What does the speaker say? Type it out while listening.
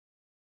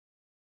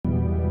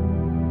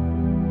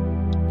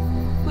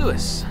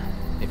Lewis,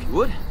 if you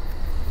would.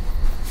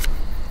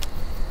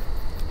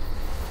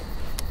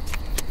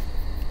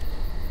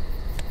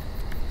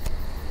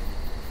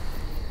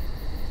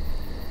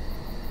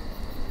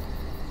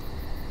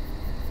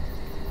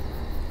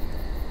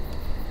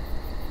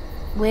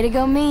 Way to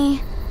go,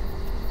 me.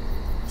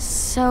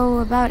 So,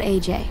 about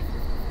AJ.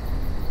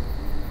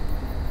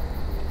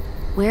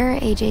 Where are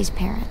AJ's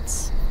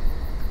parents?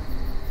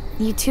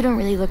 You two don't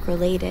really look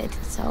related,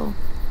 so...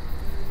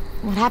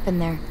 What happened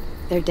there?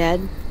 They're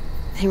dead.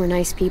 They were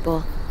nice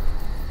people.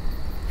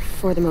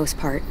 For the most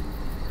part.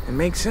 It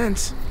makes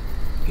sense.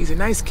 He's a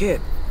nice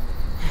kid.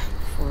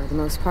 For the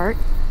most part.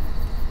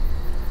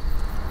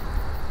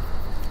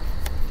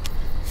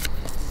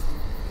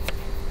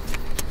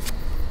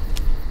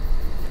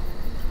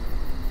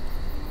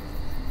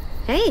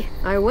 Hey,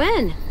 I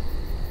win.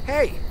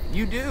 Hey,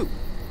 you do.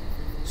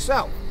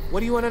 So,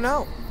 what do you want to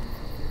know?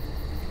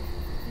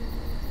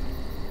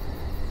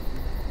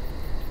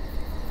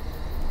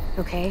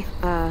 Okay,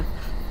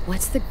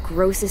 what's the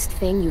grossest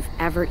thing you've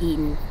ever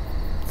eaten?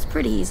 It's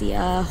pretty easy,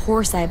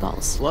 horse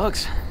eyeballs.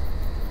 Slugs.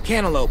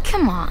 Cantaloupe.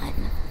 Come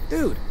on.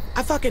 Dude,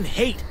 I fucking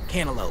hate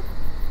cantaloupe.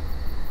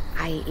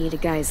 I ate a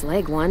guy's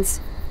leg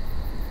once.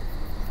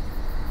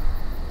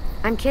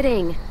 I'm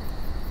kidding.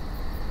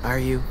 Are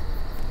you?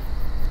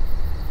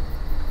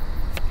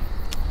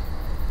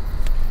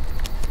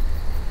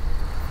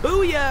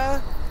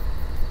 Booyah!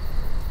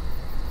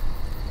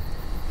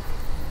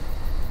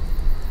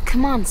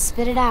 Come on,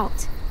 spit it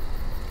out.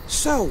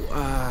 So,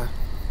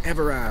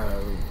 ever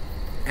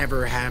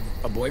have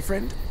a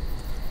boyfriend?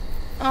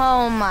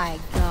 Oh my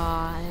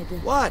god.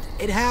 What?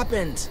 It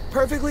happens.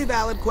 Perfectly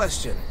valid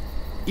question.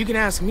 You can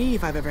ask me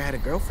if I've ever had a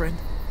girlfriend.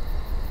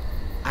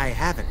 I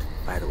haven't,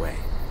 by the way.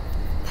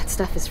 That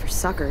stuff is for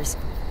suckers.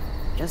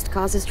 Just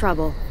causes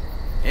trouble.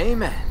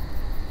 Amen.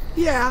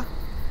 Yeah,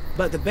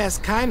 but the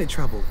best kind of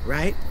trouble,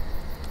 right?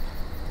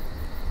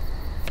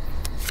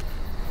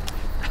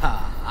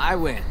 Ha, I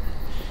win.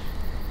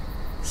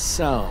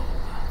 So,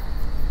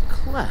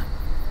 Clem,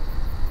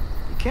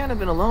 you can't have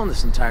been alone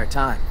this entire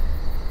time.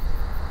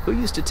 Who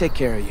used to take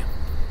care of you?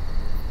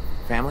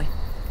 Family?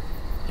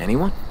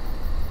 Anyone?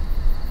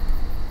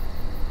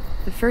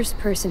 The first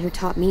person who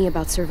taught me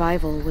about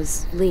survival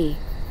was Lee.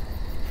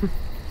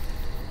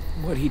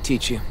 What'd he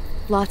teach you?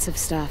 Lots of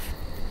stuff.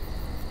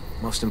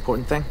 Most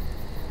important thing?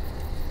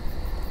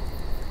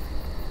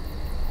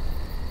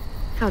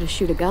 How to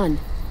shoot a gun.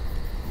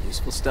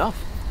 Useful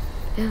stuff.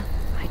 Yeah,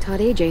 I taught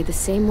AJ the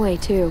same way,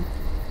 too.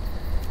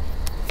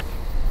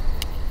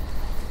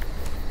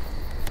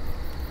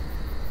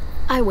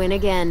 I win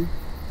again.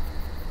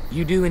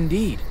 You do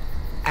indeed.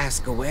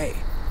 Ask away.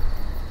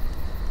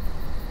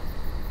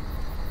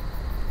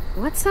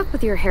 What's up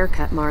with your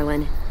haircut,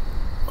 Marlon?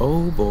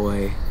 Oh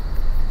boy.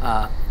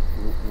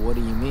 What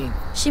do you mean?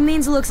 She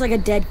means it looks like a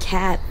dead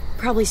cat.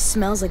 Probably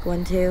smells like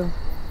one, too.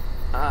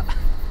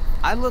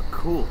 I look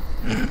cool.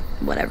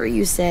 Whatever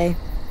you say.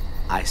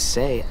 I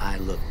say I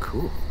look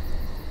cool.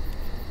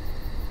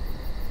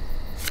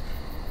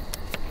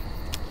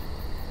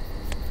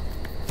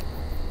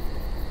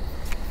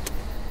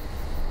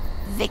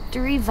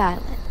 Victory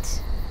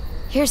Violet.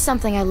 Here's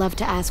something I love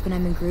to ask when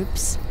I'm in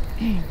groups.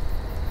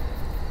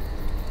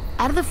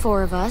 Out of the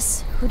four of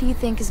us, who do you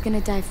think is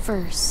gonna die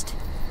first?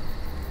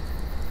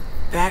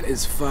 That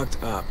is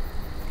fucked up.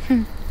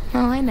 Oh,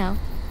 I know.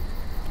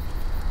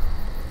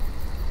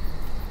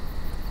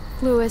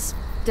 Lewis,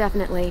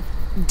 definitely.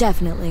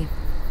 Definitely.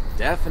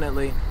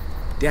 Definitely.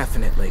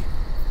 Definitely.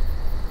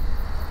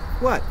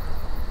 What?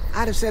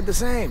 I'd have said the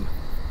same.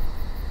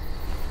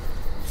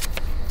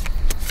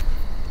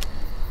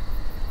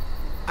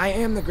 I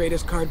am the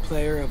greatest card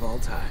player of all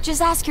time.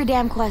 Just ask your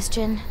damn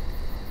question.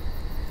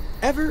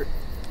 Ever?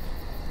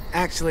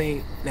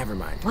 Actually, never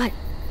mind. What?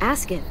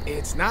 Ask it.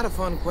 It's not a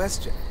fun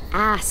question.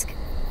 Ask.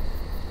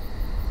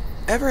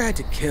 Ever had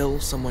to kill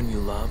someone you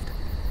loved?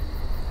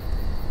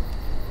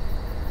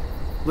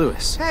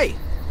 Lewis. Hey,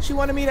 she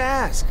wanted me to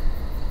ask.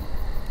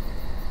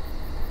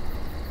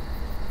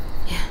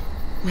 Yeah,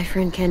 my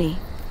friend Kenny.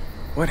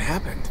 What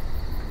happened?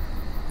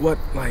 What,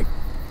 like,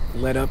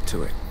 led up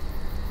to it?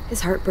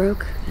 His heart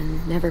broke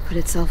and never put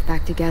itself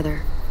back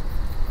together.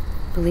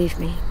 Believe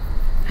me,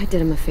 I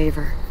did him a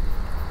favor.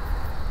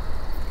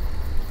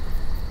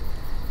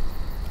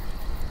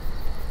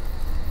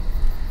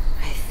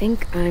 I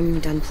think I'm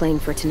done playing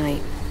for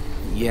tonight.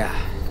 Yeah,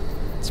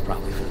 it's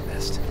probably for the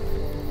best.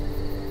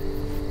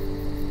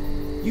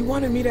 You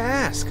wanted me to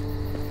ask.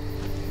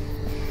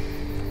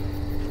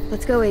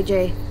 Let's go,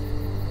 AJ.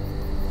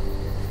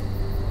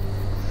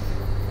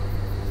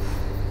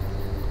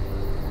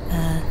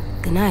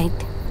 Good night.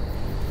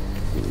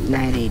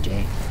 Night,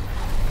 AJ.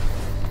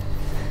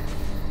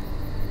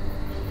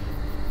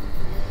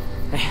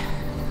 Hey.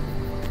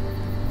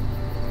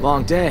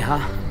 Long day,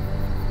 huh?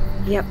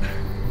 Yep,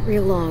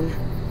 real long.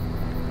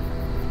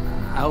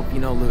 I hope you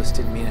know Lewis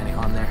didn't mean any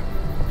harm there.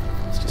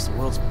 He's just the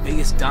world's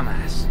biggest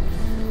dumbass.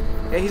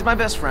 Yeah, he's my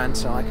best friend,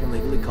 so I can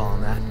legally call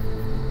him that.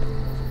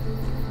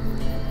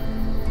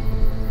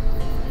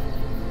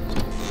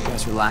 You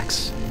guys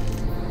relax.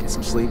 get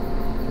some sleep,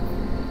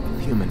 feel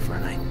human for a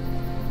night.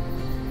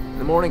 In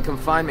the morning, come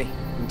find me.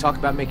 We can talk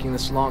about making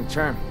this long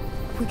term.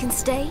 We can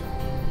stay?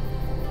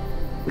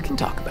 We can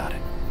talk about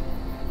it.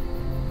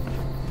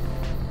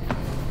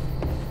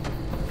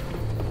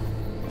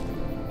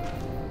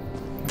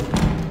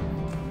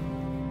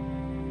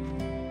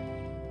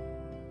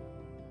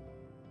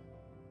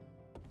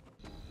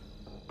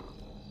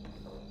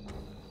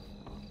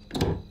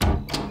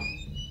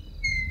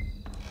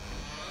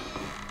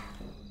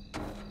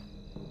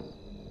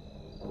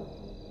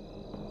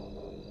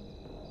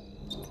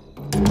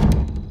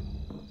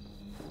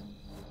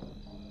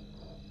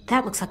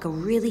 That looks like a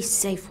really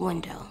safe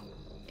window.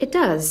 It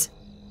does.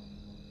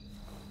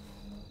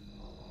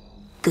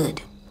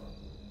 Good.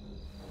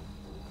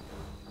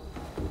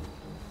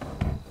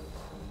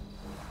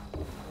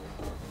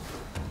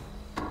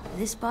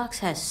 This box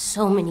has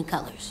so many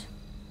colors.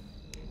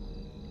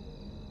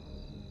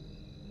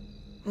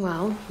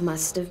 Well,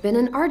 must have been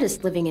an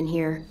artist living in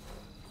here.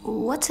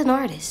 What's an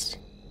artist?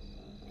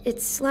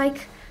 It's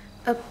like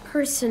a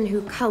person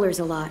who colors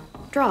a lot,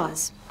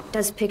 draws,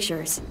 does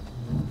pictures.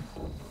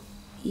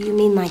 You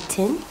mean like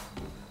 10?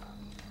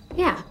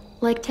 Yeah,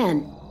 like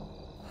 10.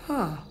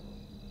 Huh.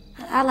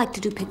 I like to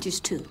do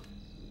pictures too.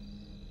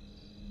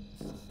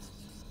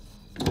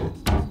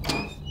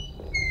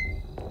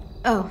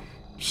 Oh,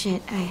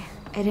 shit. I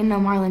didn't know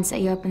Marlon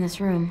set you up in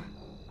this room.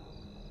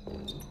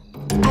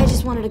 I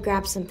just wanted to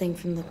grab something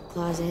from the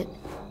closet.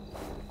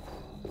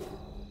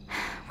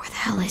 Where the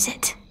hell is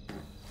it?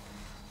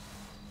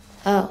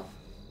 Oh,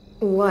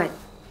 What?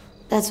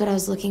 that's what I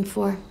was looking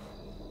for.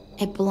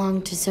 It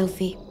belonged to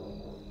Sophie.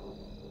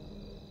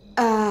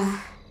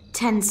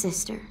 10's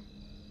sister.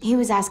 He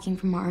was asking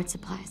for more art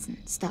supplies and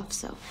stuff,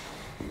 so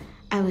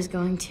I was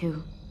going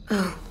to.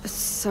 Oh,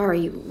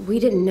 sorry, we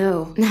didn't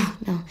know.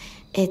 No,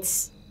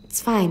 it's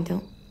fine.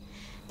 Don't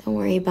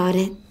worry about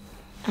it.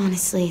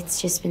 Honestly,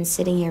 it's just been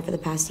sitting here for the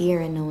past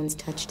year and no one's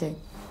touched it.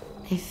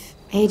 If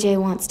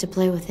AJ wants to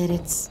play with it,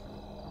 it's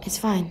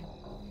fine.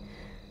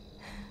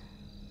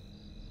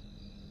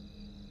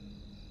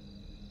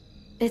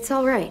 It's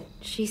all right.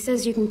 She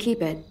says you can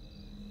keep it.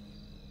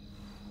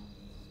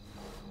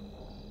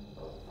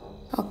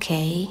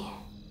 Okay.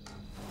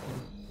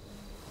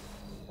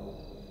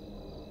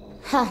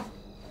 Huh.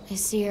 I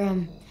see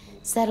you're,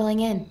 settling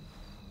in.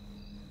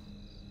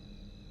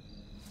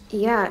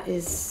 Yeah,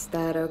 is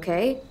that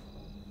okay?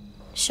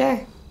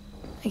 Sure,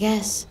 I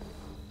guess.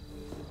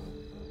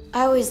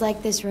 I always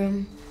liked this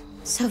room.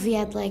 Sophie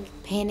had, like,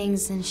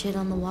 paintings and shit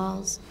on the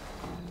walls.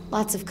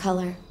 Lots of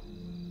color.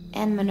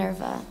 And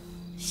Minerva.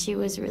 She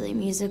was really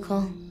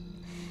musical.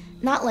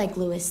 Not like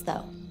Louis,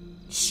 though.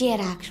 She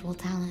had actual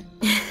talent.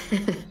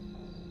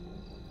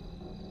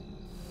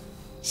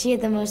 She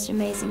had the most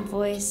amazing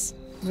voice.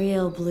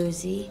 Real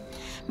bluesy.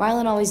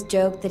 Marlon always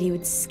joked that he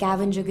would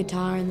scavenge a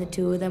guitar and the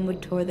two of them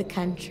would tour the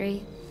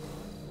country.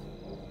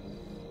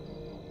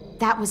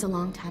 That was a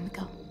long time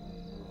ago.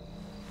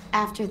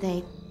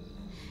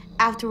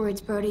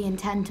 Afterwards, Brody and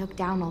Ten took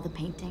down all the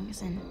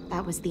paintings, and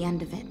that was the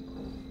end of it.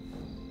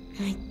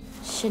 I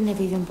shouldn't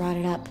have even brought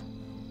it up.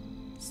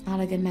 It's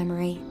not a good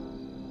memory.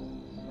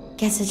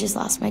 Guess I just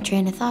lost my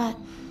train of thought.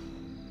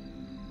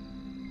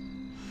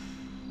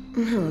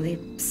 No, they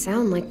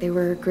sound like they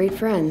were great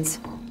friends.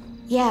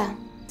 Yeah,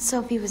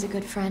 Sophie was a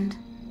good friend.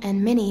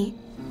 And Minnie,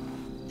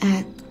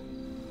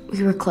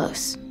 we were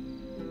close.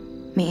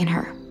 Me and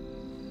her.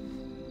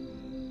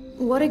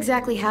 What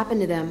exactly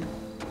happened to them?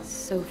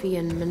 Sophie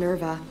and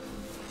Minerva.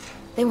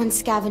 They went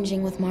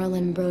scavenging with Marlon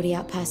and Brody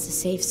out past the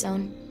safe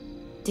zone.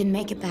 Didn't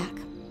make it back.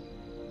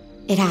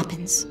 It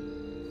happens.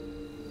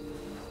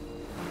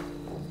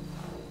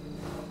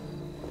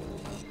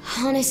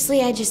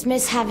 Honestly, I just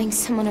miss having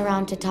someone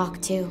around to talk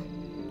to.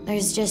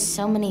 There's just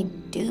so many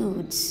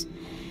dudes.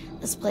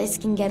 This place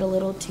can get a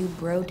little too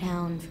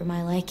bro-town for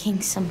my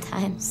liking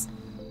sometimes.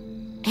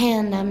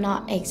 And I'm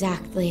not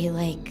exactly,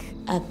 like,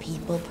 a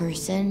people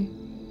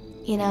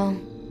person, you know?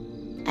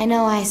 I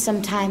know I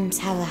sometimes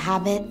have a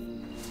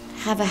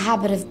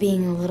habit of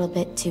being a little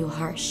bit too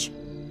harsh.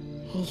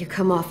 You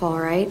come off all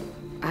right.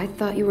 I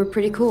thought you were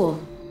pretty cool.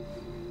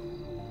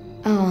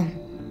 Oh,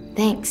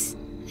 thanks,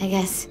 I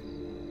guess.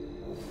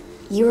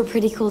 You were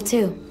pretty cool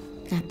too,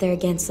 out there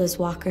against those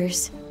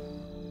walkers.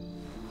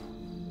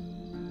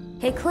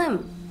 Hey,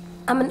 Clem,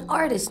 I'm an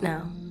artist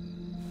now.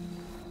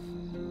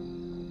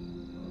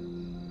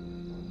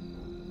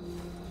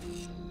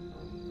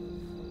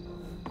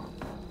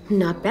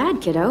 Not bad,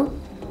 kiddo.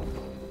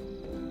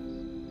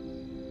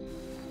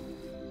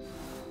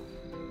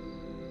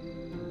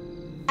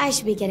 I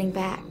should be getting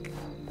back.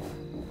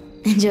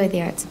 Enjoy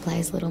the art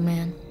supplies, little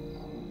man.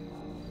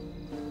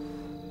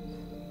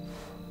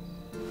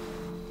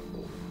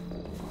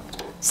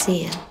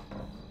 See ya.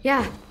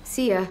 Yeah,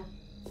 see ya.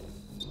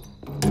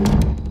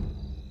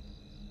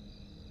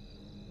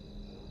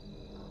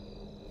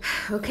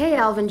 Okay,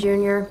 Alvin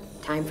Jr.,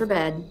 time for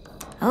bed.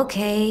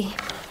 Okay,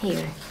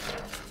 here.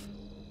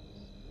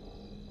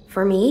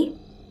 For me?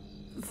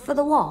 For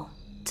the wall,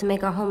 to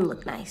make our home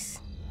look nice.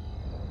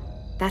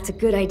 That's a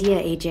good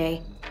idea,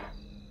 AJ.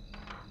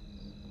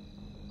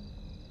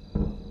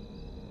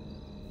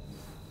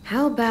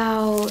 How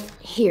about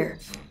here?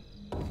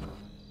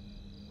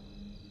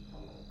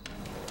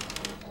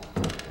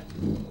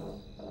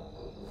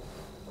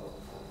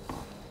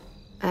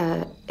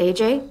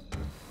 AJ?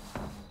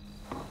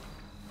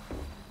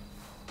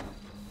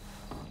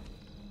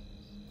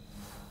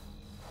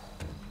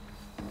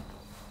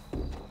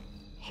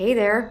 Hey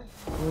there.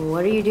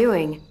 What are you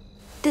doing?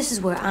 This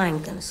is where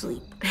I'm gonna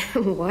sleep.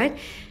 What?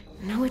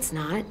 No, it's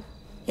not.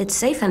 It's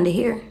safe under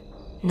here.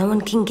 No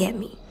one can get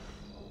me.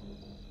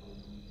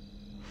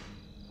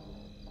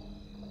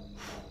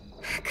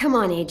 Come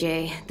on,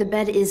 AJ. The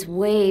bed is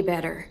way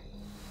better.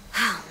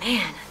 Oh,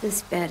 man,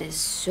 this bed is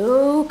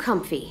so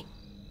comfy.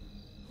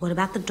 What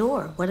about the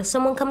door? What if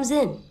someone comes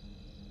in?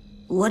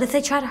 What if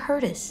they try to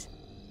hurt us?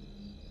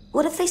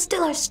 What if they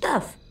steal our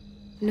stuff?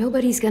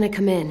 Nobody's gonna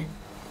come in.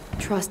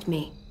 Trust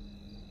me.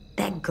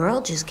 That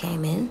girl just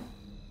came in.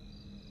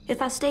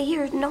 If I stay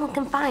here, no one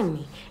can find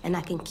me, and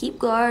I can keep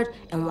guard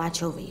and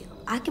watch over you.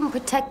 I can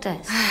protect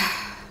us.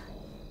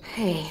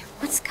 Hey,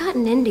 what's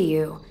gotten into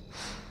you?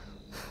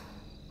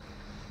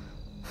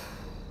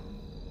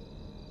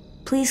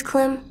 Please,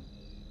 Clem.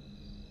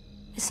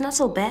 It's not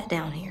so bad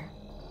down here.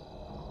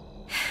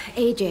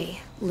 AJ,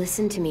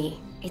 listen to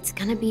me. It's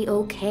gonna be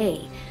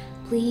okay.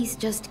 Please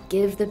just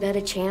give the bed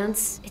a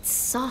chance. It's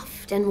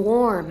soft and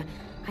warm.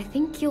 I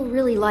think you'll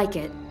really like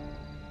it.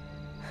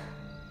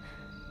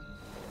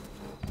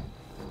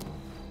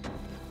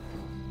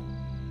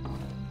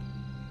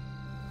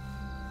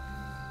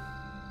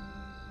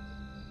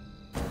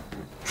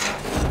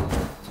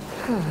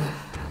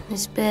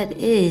 This bed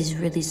is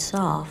really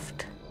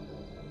soft.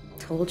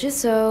 Told you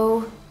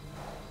so.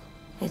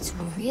 It's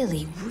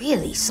really,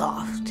 really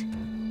soft.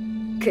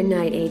 Good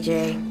night,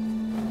 AJ.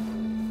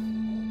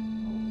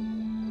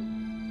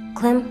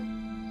 Clem,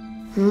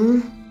 Hmm?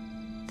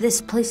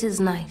 this place is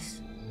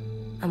nice.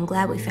 I'm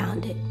glad we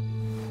found it.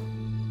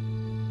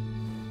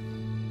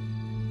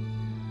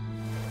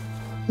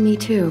 Me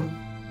too.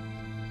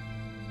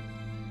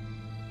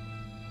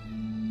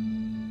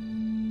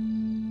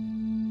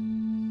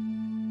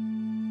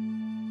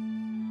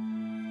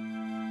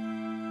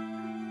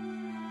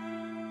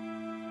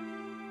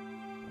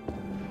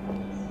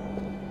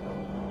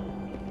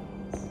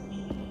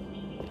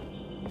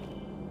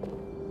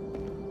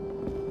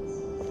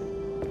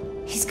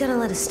 He's gonna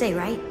let us stay,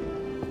 right?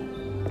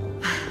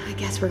 I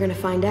guess we're gonna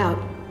find out.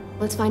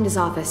 Let's find his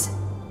office.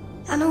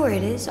 I know where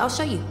it is. I'll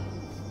show you.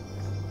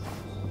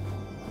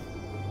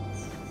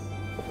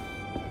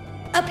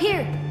 Up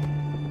here.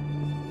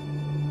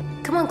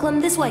 Come on, Clem,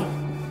 this way.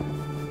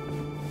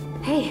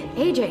 Hey,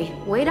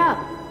 AJ, wait up.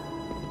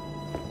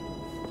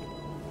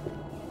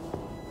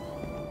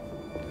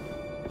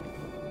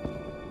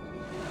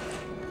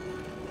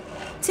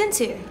 Tin's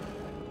here.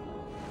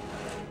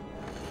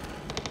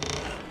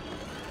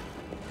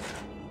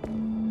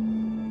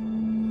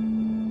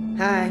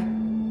 Hi.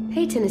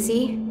 Hey,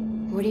 Tennessee.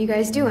 What are you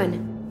guys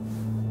doing?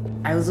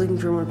 I was looking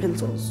for more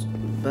pencils,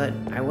 but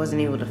I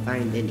wasn't able to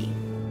find any.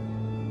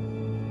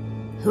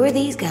 Who are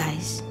these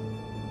guys?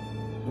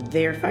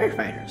 They're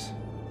firefighters.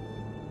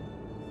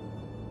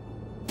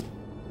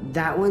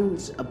 That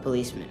one's a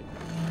policeman.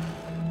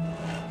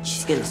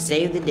 She's gonna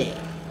save the day.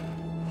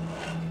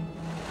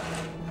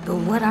 But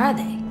what are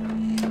they?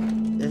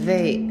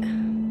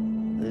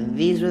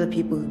 These were the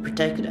people who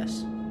protected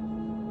us.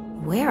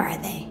 Where are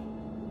they?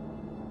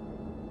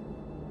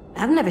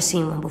 I've never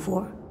seen one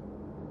before.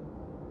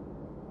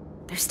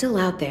 They're still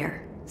out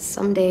there.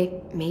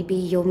 Someday, maybe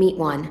you'll meet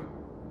one.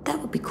 That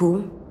would be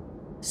cool.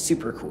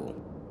 Super cool.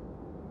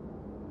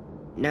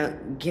 Now,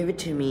 give it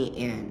to me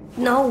and...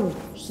 No,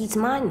 he's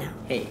mine now.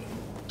 Hey,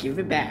 give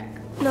it back.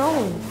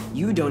 No,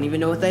 You don't even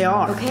know what they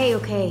are.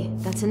 Okay,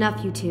 that's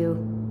enough, you two.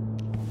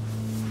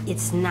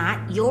 it's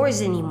not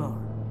yours anymore.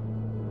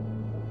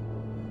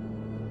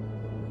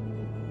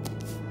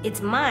 It's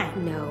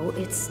mine. No,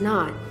 it's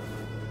not.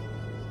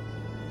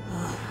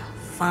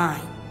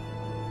 Fine.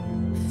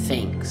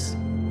 Thanks.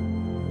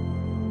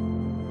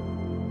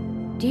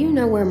 Do you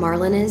know where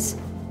Marlon is?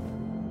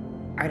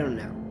 I don't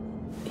know.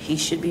 He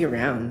should be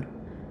around.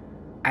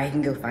 I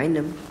can go find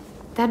him.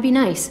 That'd be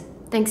nice.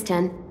 Thanks,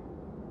 Ten.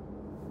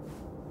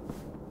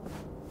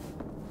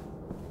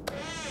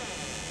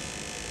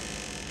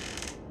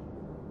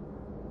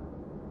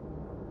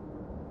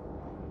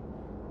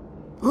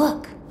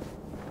 Look,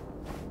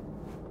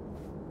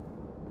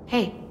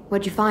 Hey,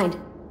 what'd you find?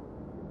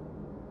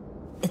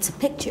 it's a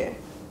picture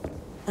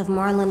of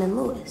Marlon and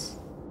Lewis.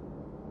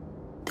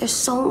 They're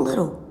so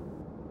little.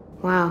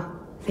 Wow,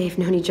 they've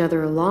known each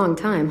other a long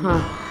time,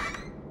 huh?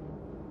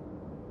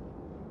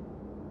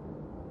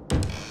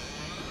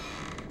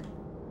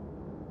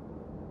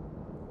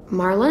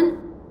 Marlon?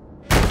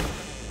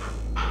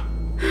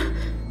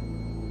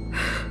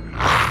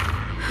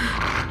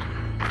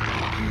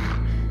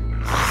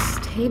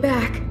 Stay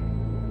back.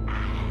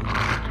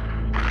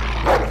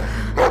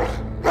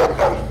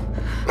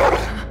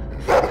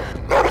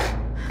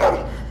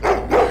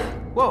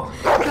 Whoa,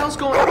 what the hell's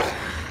going on?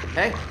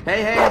 Hey,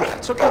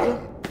 it's okay.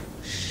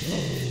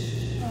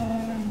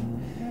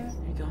 There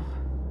you go.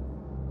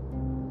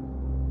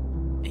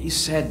 You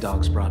said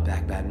dogs brought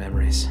back bad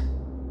memories.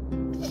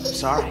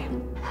 Sorry.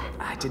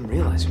 I didn't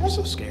realize you were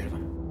so scared of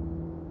him.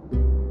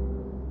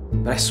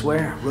 But I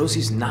swear,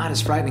 Rosie's not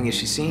as frightening as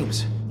she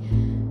seems.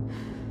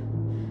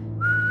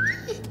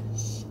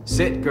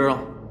 Sit,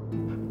 girl.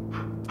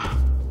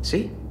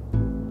 See?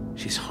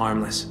 She's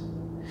harmless.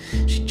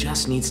 She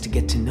just needs to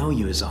get to know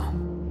you is all.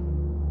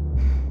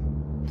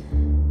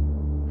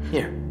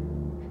 Here,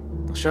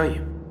 I'll show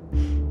you.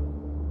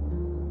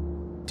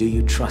 Do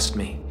you trust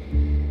me?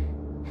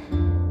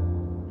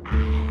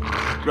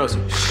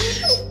 Rosie,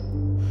 shh.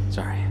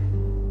 Sorry.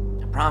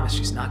 I promise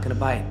she's not gonna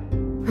bite.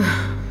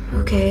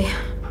 Okay,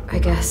 I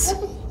guess.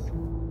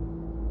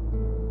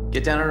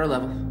 Get down on her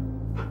level.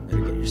 Let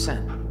her get your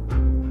scent.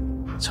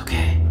 It's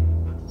okay.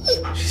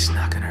 She's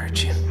not gonna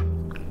hurt you.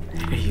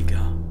 There you go.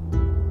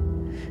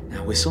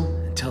 Now whistle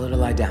and tell her to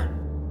lie down.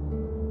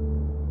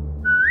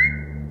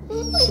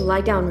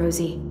 Lie down,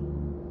 Rosie.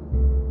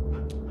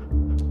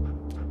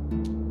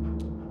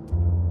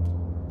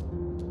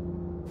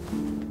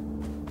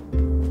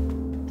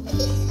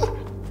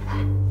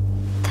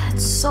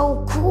 That's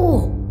so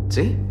cool.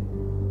 See?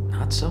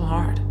 Not so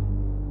hard.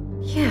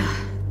 Yeah,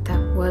 that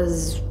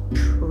was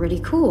pretty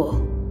cool.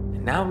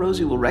 And now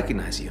Rosie will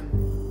recognize you.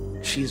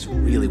 She's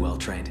really well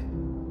trained.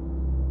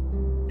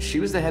 She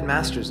was the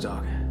headmaster's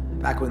dog,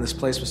 back when this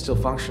place was still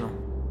functional.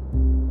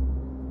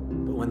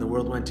 But when the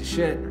world went to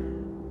shit,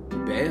 he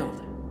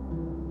bailed.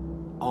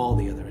 All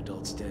the other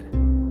adults did.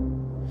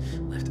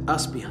 Left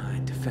us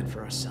behind to fend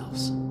for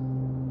ourselves.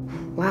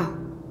 Wow,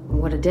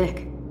 what a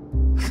dick.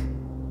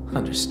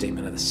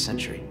 Understatement of the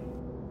century.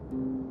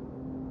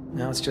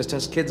 Now it's just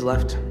us kids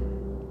left.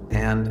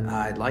 And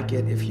I'd like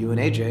it if you and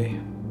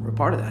AJ were a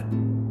part of that.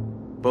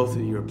 Both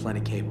of you are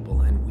plenty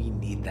capable, and we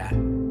need that.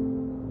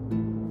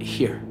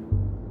 Here.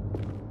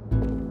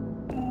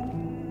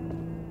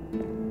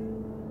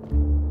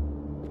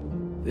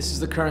 This is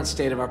the current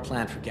state of our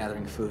plan for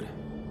gathering food.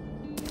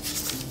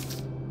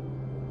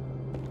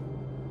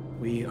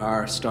 We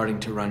are starting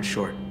to run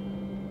short.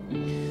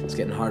 It's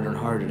getting harder and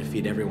harder to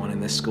feed everyone in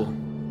this school.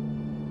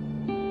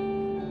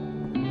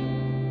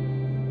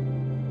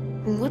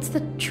 What's the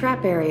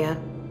trap area?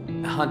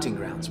 Hunting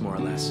grounds, more or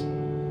less.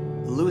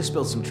 Lewis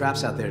built some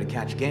traps out there to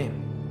catch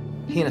game.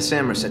 He and a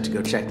Sam are set to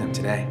go check them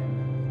today.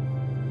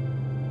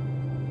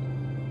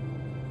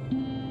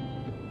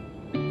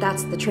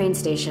 That's the train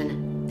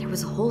station. There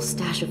was a whole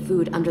stash of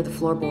food under the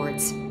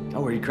floorboards.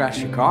 Oh, where you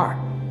crashed your car.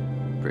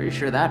 Pretty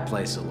sure that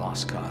place is a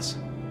lost cause.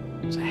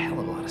 There's a hell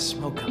of a lot of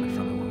smoke coming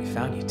from it when we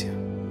found you two.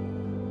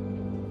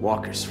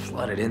 Walkers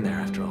flooded in there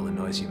after all the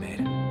noise you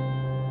made.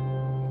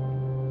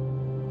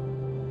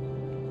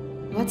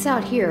 What's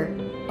out here?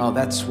 Oh,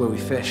 that's where we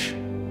fish.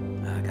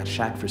 Got a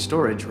shack for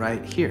storage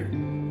right here.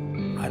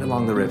 Right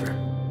along the river.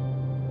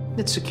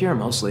 It's secure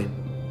mostly.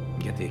 You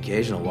get the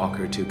occasional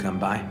walker or two come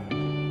by.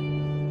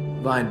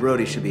 Vi and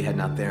Brody should be heading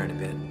out there in a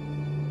bit.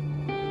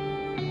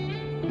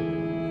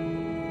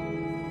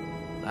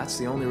 That's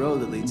the only road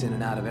that leads in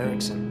and out of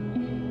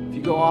Erickson. If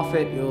you go off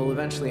it, you'll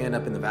eventually end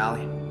up in the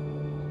valley.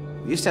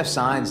 We used to have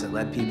signs that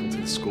led people to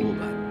the school,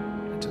 but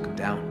I took them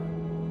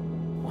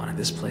down. Wanted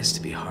this place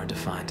to be hard to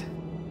find.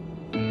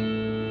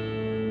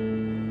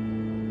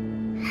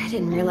 I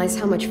didn't realize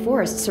how much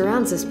forest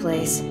surrounds this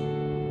place.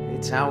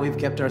 It's how we've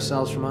kept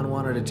ourselves from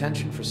unwanted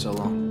attention for so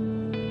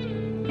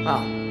long.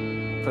 Well,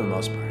 for the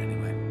most part,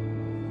 anyway.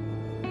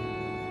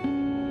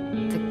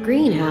 The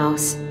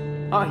greenhouse.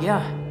 Oh,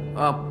 yeah.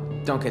 Well,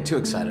 don't get too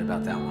excited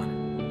about that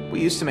one. We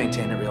used to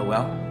maintain it real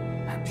well.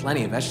 Had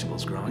plenty of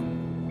vegetables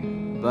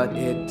growing. But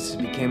it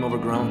became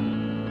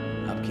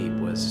overgrown. Upkeep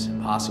was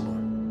impossible.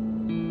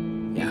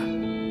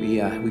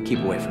 Yeah, we keep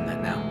away from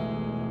that now.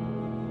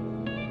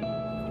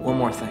 One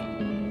more thing.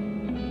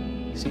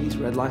 See these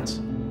red lines?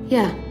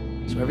 Yeah.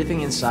 So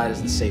everything inside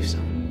is the safe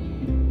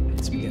zone.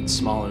 It's been getting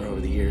smaller over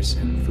the years,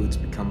 and food's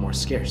become more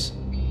scarce.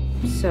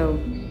 So,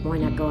 why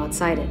not go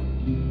outside it?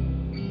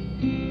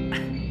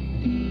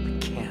 We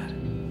can't.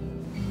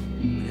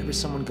 Whenever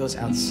someone goes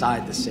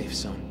outside the safe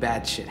zone,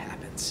 bad shit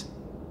happens.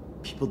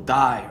 People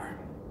die or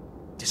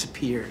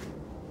disappear.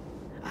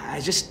 I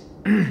just...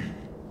 I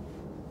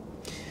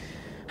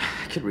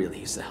could really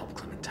use the help,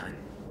 Clementine.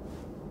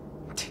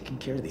 Taking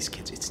care of these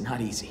kids, it's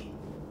not easy.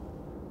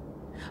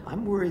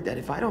 I'm worried that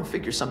if I don't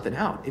figure something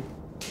out,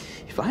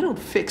 if I don't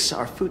fix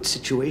our food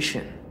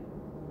situation,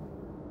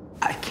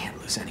 I can't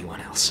lose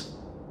anyone else.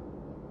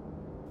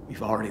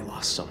 We've already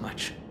lost so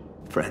much.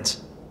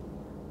 Friends,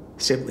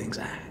 siblings,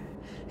 I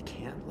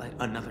can't let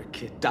another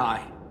kid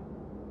die.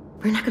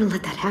 We're not gonna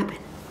let that happen.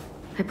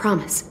 I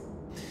promise.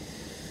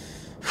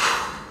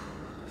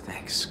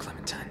 Thanks,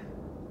 Clementine.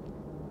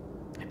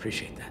 I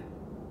appreciate that.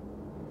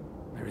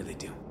 I really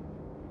do.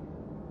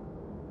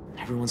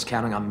 Everyone's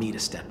counting on me to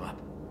step up.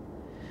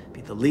 Be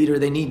the leader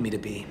they need me to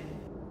be.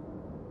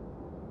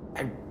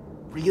 I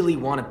really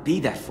want to be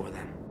that for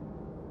them.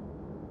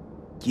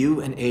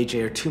 You and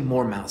AJ are two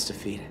more mouths to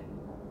feed.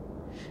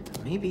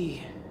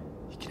 Maybe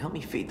you can help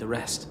me feed the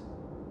rest.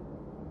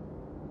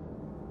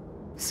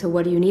 So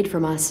what do you need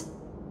from us?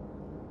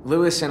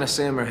 Lewis and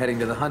Asim are heading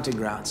to the hunting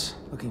grounds,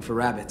 looking for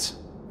rabbits.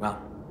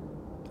 Well,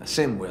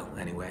 Asim will,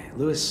 anyway.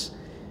 Lewis...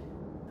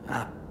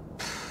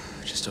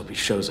 just hope he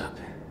shows up,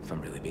 if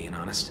I'm really being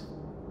honest.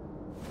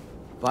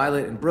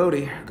 Violet and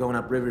Brody are going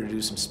upriver to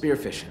do some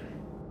spearfishing.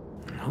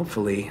 And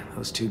hopefully,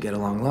 those two get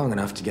along long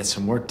enough to get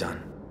some work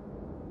done.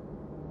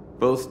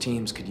 Both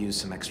teams could use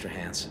some extra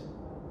hands.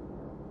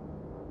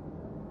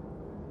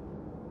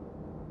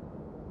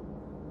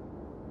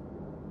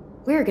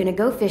 We're gonna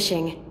go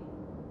fishing.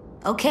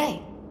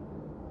 Okay.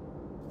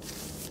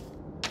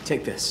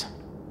 Take this.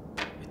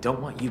 I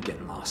don't want you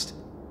getting lost.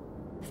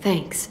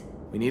 Thanks.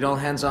 We need all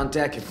hands on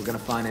deck if we're gonna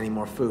find any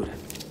more food.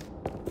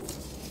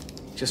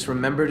 Just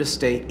remember to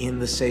stay in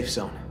the safe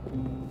zone.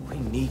 We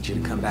need you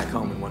to come back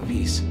home in one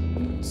piece.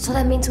 So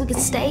that means we can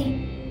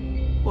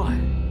stay? What?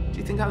 Do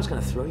you think I was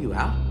gonna throw you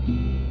out?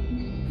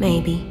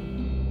 Maybe.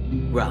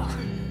 Well,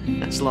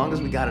 as long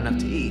as we got enough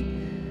to eat,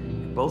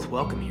 you're both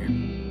welcome here.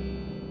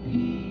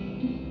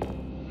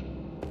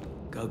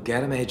 Go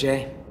get him,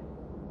 AJ.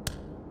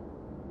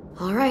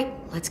 All right,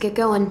 let's get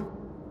going.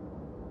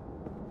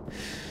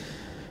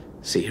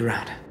 See you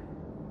around.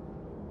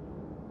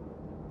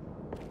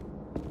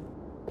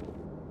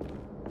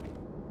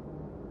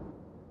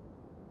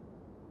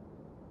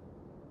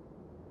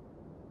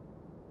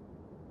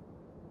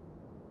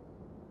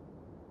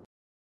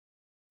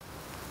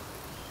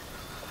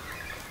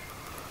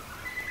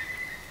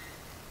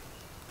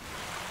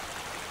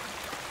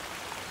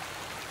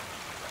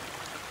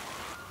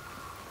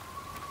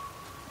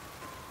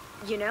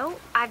 You know,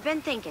 I've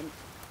been thinking.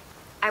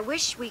 I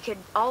wish we could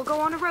all go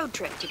on a road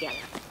trip together.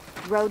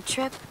 Road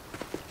trip?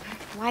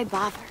 Why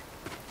bother?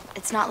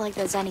 It's not like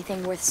there's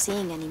anything worth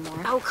seeing anymore.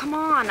 Oh, come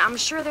on. I'm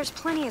sure there's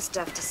plenty of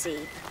stuff to see.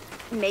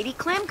 Maybe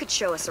Clem could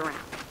show us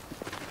around.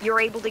 You're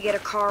able to get a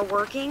car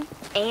working,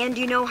 and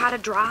you know how to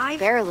drive?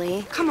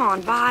 Barely. Come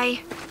on,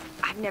 Vi.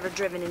 I've never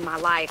driven in my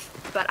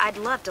life, but I'd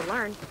love to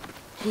learn.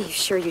 You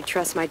sure you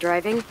trust my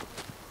driving?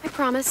 I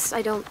promise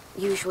I don't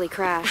usually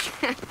crash.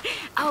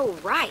 Oh,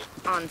 right.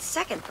 On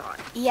second thought.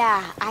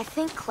 Yeah, I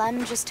think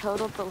Clem just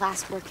totaled the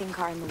last working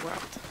car in the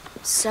world.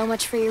 So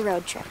much for your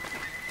road trip.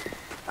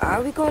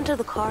 Are we going to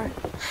the car?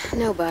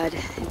 No, bud.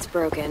 It's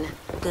broken.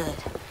 Good.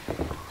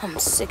 I'm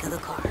sick of the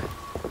car.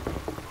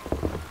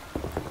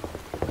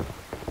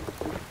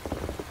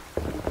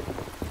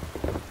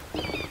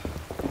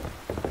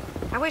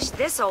 I wish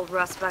this old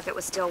rust bucket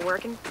was still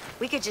working.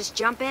 We could just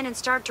jump in and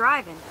start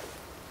driving.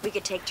 We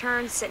could take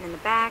turns sitting in the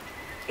back.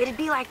 It'd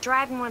be like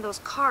driving one of those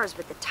cars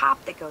with the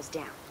top that goes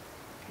down.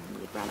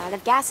 We'd run out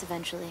of gas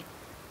eventually.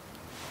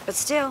 But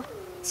still,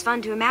 it's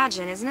fun to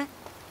imagine, isn't it?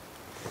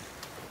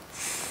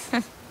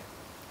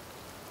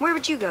 Where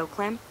would you go,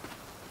 Clem?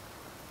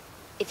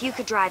 If you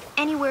could drive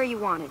anywhere you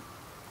wanted.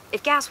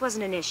 If gas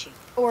wasn't an issue.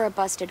 Or a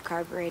busted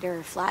carburetor,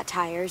 or flat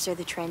tires, or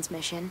the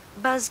transmission.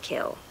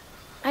 Buzzkill.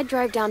 I'd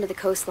drive down to the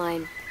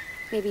coastline.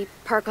 Maybe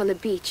park on the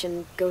beach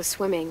and go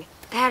swimming.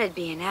 That'd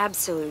be an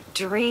absolute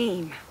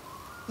dream.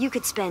 You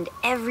could spend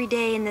every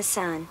day in the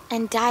sun.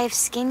 And die of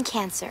skin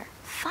cancer.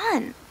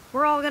 Fun.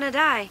 We're all gonna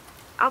die.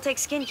 I'll take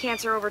skin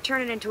cancer over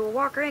turning into a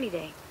walker any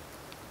day.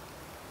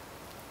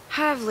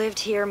 I've lived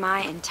here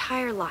my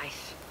entire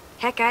life.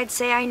 Heck, I'd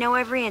say I know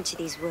every inch of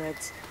these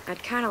woods.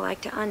 I'd kind of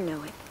like to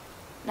unknow it.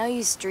 No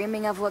use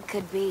dreaming of what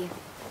could be.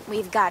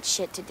 We've got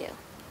shit to do.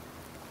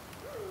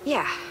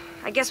 Yeah,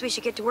 I guess we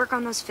should get to work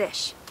on those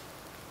fish.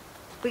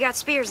 We got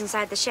spears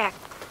inside the shack.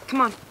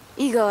 Come on.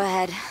 You go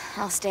ahead.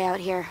 I'll stay out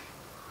here.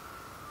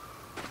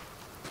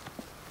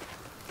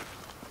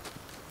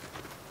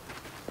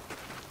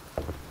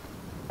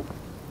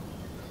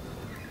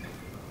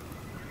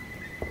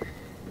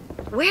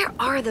 Where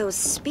are those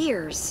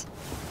spears?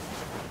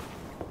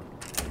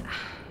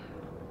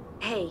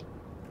 Hey,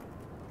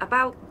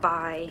 about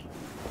Vi.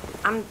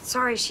 I'm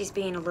sorry she's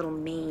being a little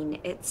mean.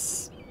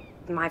 It's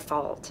my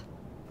fault.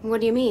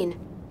 What do you mean?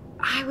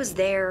 I was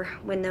there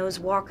when those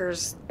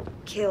walkers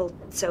killed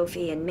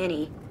Sophie and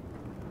Minnie.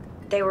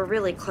 They were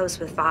really close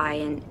with Vi,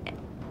 and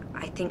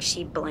I think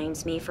she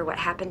blames me for what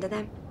happened to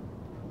them.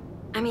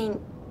 I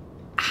mean,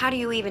 how do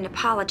you even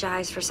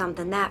apologize for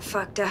something that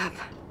fucked up?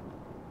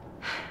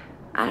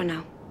 I don't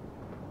know.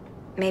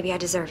 Maybe I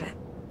deserve it.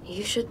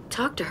 You should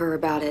talk to her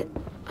about it.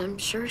 I'm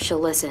sure she'll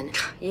listen.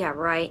 Yeah,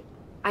 right.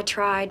 I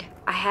tried.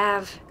 I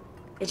have.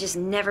 It just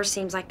never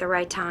seems like the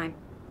right time.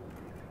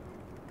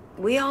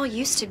 We all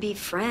used to be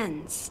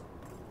friends.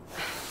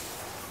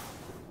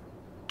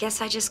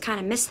 Guess I just kind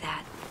of miss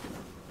that.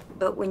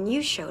 But when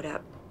you showed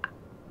up,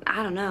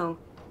 I don't know.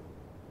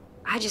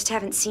 I just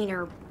haven't seen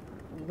her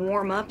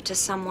warm up to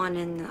someone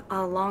in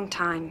a long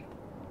time.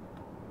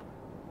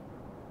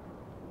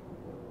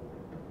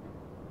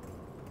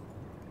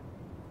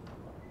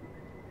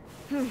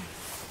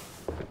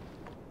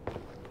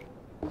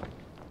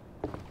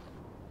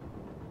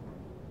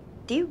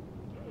 Do you...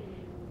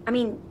 I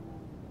mean,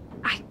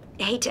 I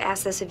hate to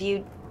ask this of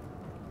you,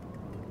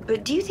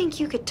 but do you think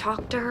you could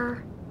talk to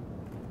her?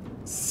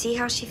 See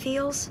how she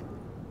feels?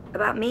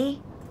 About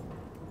me?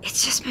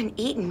 It's just been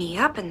eating me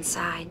up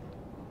inside.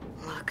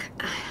 Look,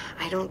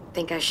 I don't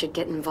think I should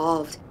get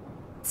involved.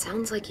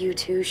 Sounds like you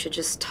two should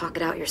just talk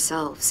it out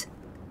yourselves.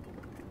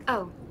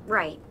 Oh,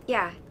 right.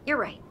 Yeah, you're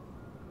right.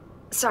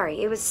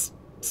 Sorry, it was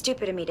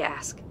stupid of me to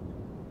ask.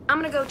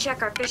 I'm gonna go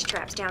check our fish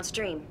traps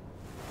downstream.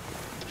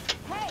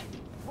 Hey,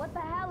 what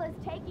the hell is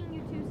taking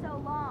you two so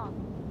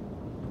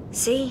long?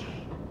 See?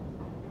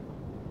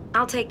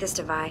 I'll take this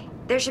to Vi.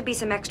 There should be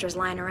some extras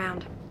lying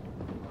around.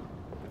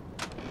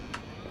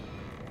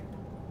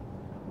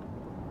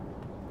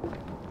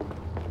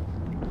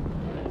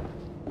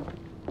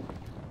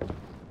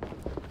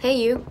 Hey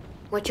you,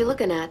 what you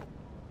looking at?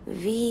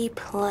 V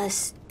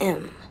plus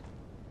M.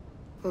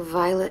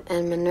 Violet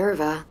and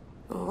Minerva.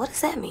 What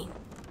does that mean?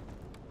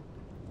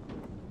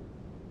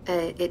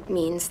 It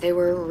means they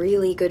were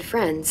really good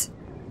friends.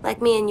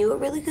 Like me and you are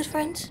really good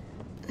friends?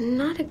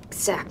 Not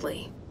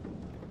exactly.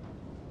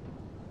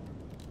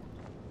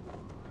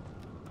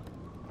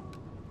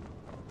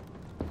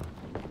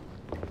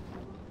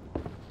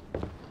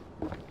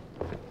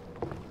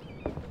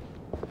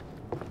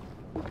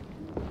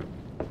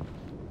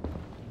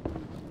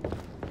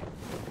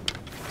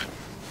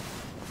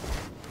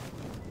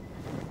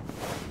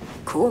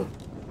 Cool.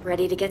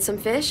 Ready to get some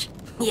fish?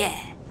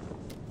 Yeah.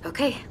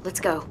 Okay,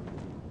 let's go.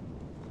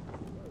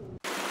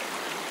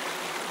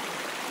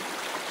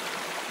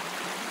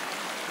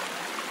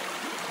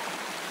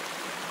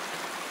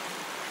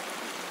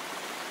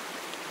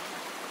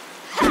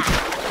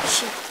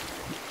 Shit.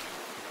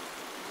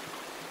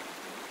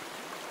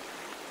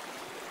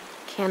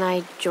 Can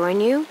I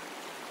join you?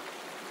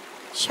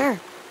 Sure.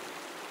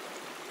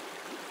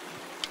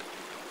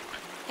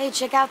 Hey,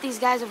 check out these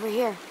guys over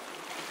here.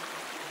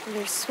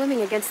 They're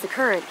swimming against the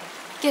current.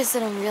 Guess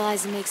I don't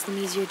realize it makes them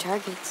easier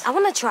targets. I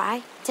wanna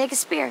try. Take a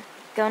spear.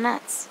 Go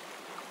nuts.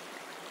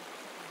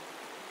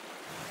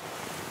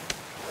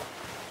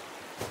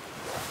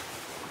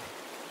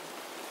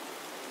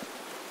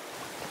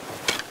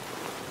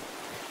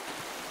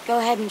 Go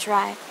ahead and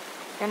try.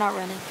 They're not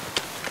running.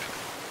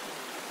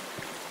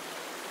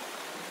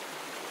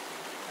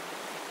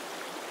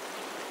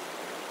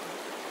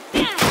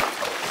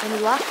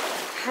 Any luck?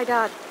 I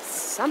got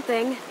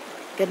something.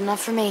 Good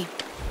enough for me.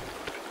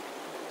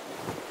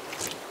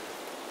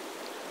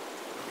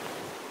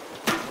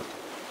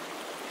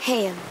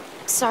 Hey,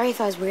 sorry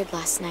if I was weird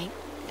last night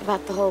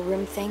about the whole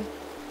room thing.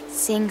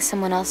 Seeing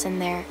someone else in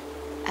there,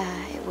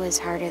 it was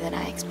harder than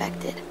I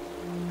expected.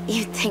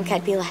 You'd think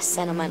I'd be less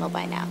sentimental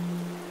by now.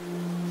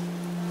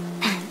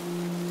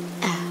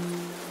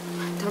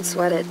 Don't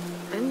sweat it.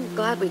 I'm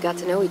glad we got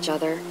to know each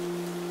other.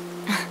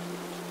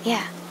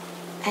 Yeah,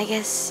 I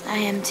guess I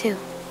am too.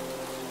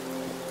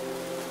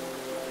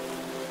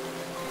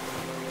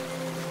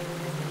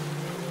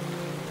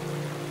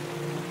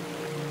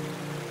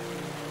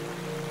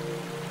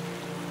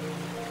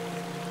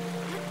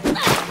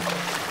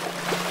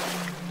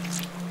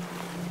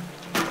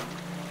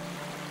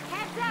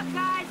 Heads up,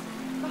 guys.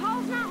 The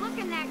hole's not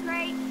looking that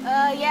great.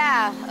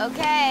 Yeah,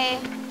 okay.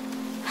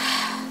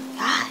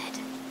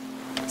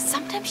 God,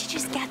 sometimes she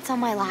just gets on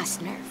my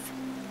last nerve,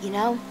 you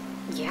know?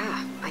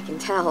 Yeah, I can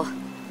tell.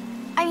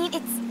 I mean,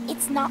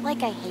 it's not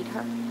like I hate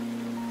her.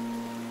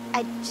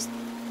 I just...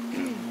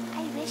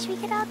 I wish we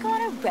could all go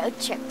on a road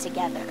trip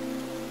together.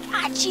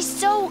 God, she's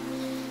so...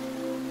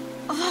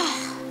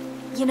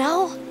 you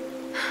know?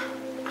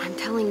 I'm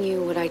telling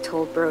you what I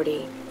told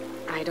Brody.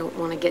 I don't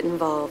want to get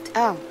involved.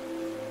 Oh.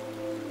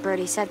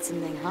 Brody said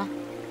something, huh?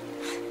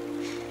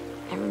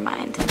 Never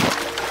mind.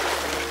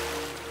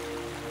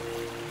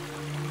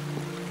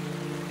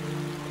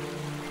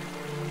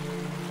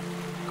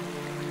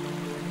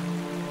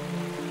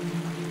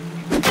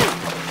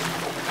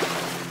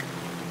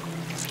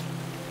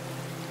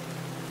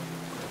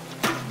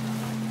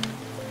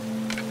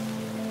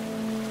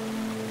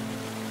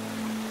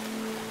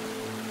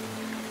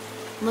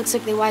 Looks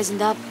like they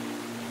wisened up.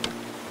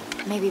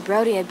 Maybe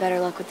Brody had better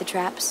luck with the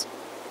traps.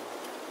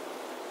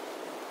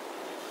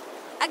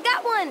 I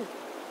got one!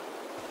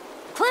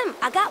 Clem,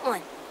 I got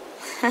one.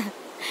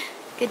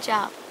 Good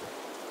job.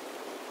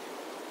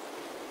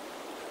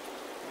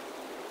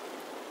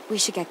 We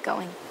should get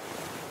going.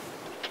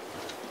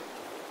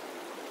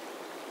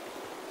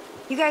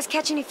 You guys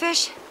catch any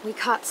fish? We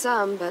caught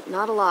some, but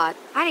not a lot.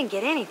 I didn't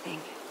get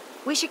anything.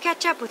 We should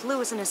catch up with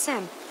Lewis and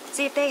Asim,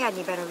 see if they had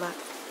any better luck.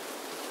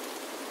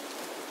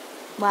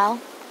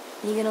 Well,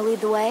 you gonna lead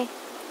the way?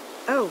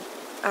 Oh,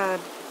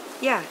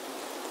 yeah.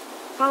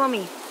 Follow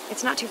me.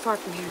 It's not too far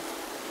from here.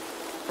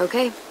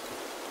 Okay.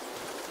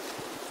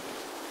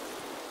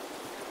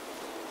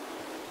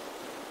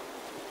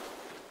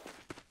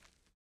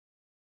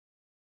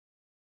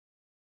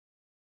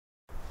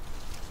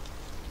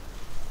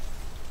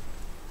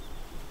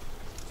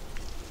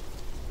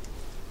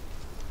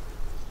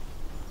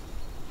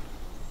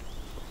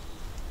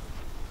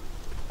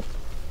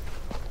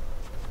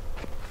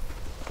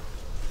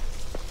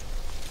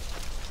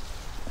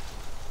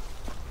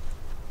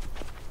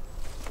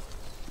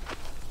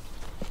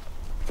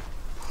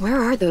 Where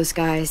are those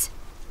guys?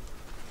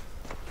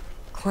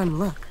 Clem,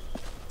 look.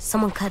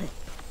 Someone cut it.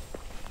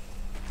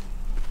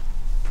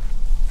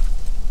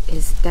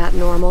 Is that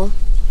normal?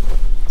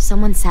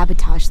 Someone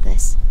sabotaged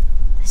this.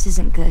 This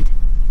isn't good.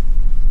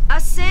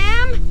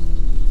 Sam?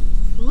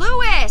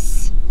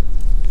 Louis!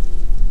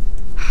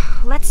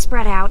 Let's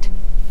spread out.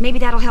 Maybe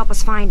that'll help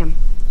us find him.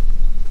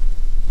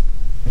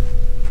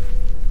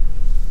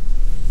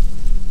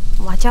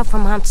 Watch out for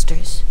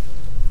monsters.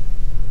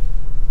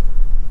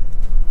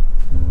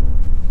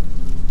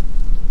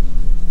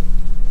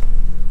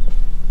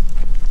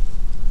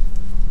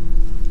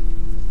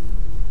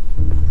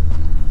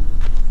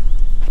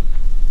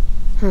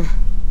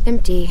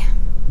 Empty.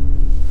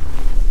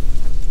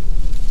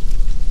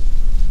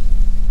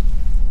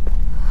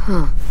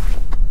 Huh.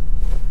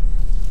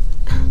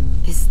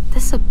 Is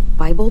this a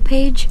Bible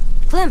page?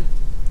 Clem,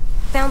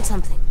 found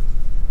something.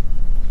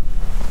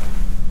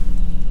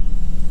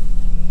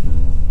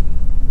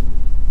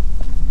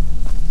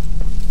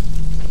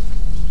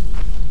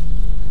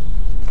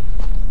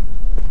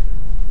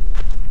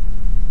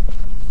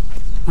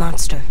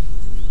 Monster.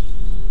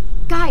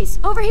 Guys,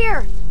 over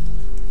here!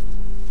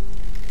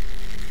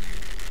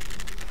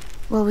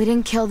 Well, we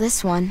didn't kill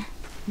this one.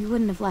 We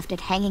wouldn't have left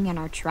it hanging in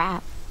our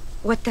trap.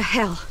 What the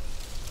hell?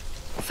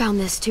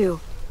 Found this too.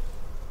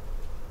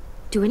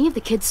 Do any of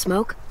the kids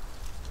smoke?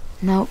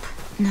 Nope,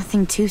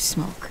 nothing to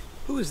smoke.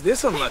 Who is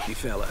this unlucky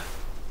fella?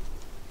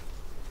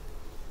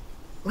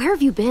 Where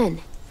have you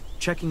been?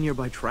 Checking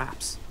nearby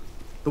traps.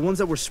 The ones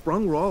that were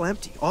sprung were all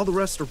empty. All the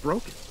rest are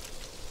broken.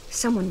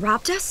 Someone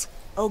robbed us?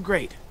 Oh,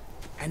 great.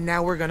 And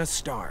now we're gonna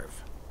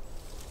starve.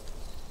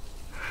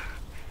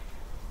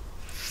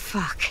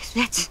 Fuck,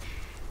 that's...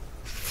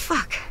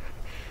 Fuck.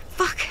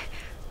 Fuck.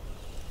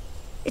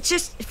 It's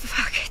just...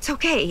 Fuck, it's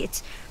okay.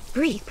 It's...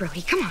 Breathe,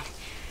 Brody, come on.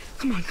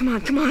 Come on, come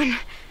on, come on.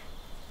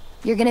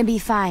 You're gonna be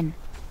fine.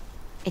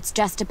 It's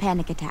just a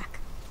panic attack.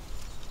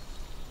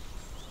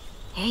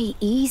 Hey,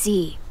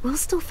 easy. We'll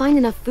still find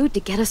enough food to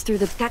get us through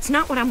the... That's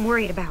not what I'm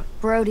worried about.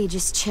 Brody,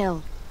 just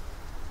chill.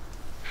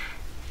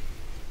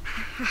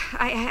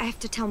 I have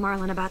to tell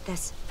Marlon about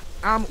this.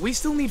 We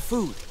still need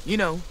food, you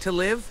know, to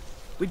live.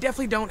 We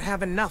definitely don't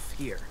have enough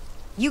here.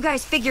 You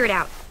guys figure it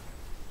out.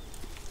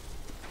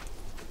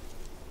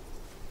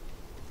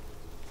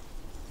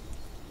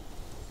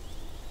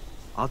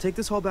 I'll take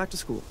this haul back to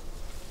school.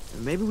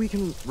 And maybe we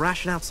can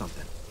ration out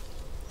something.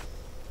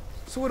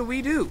 So what do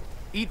we do?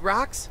 Eat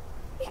rocks?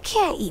 You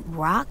can't eat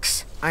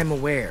rocks. I'm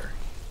aware.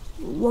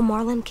 Will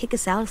Marlon kick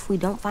us out if we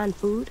don't find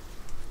food?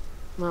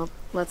 Well,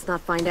 let's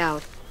not find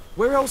out.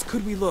 Where else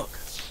could we look?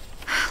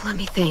 Let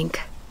me think.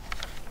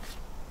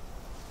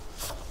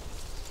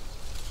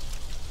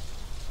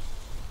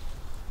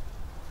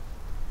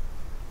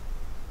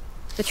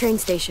 The train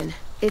station.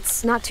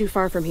 It's not too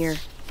far from here.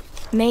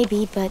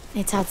 Maybe, but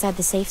it's outside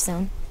the safe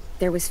zone.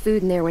 There was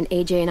food in there when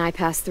AJ and I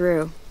passed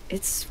through.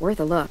 It's worth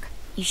a look.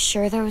 You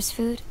sure there was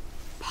food?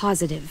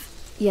 Positive.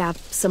 Yeah,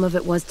 some of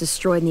it was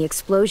destroyed in the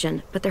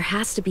explosion, but there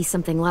has to be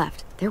something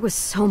left. There was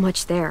so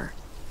much there.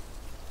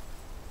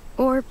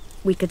 Or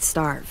we could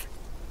starve.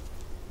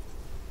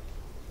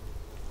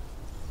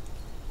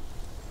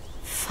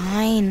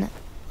 Fine.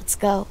 Let's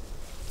go.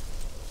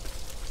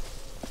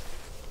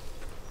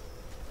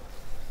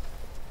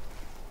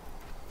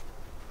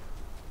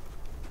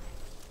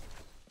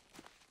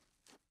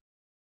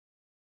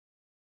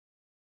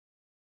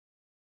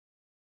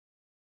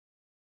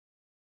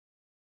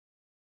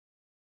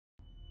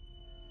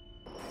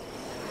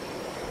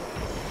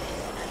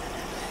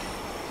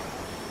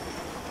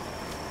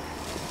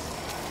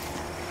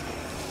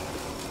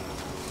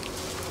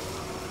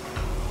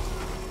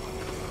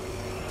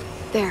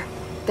 There.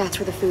 That's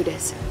where the food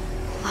is.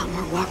 A lot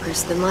more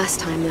walkers than last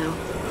time, though.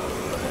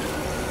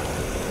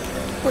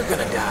 We're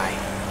gonna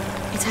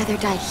die. It's either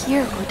die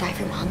here or die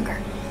from hunger.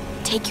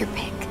 Take your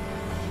pick.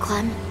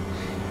 Clem,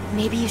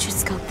 maybe you should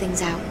scope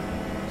things out.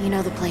 You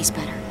know the place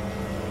better.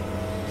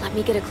 Let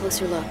me get a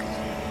closer look.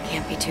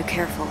 Can't be too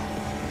careful.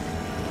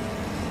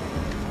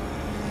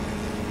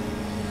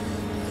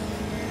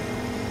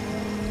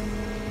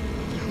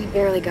 We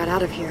barely got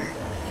out of here.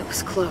 It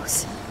was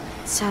close.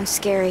 Sounds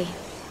scary.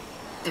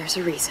 There's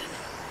a reason.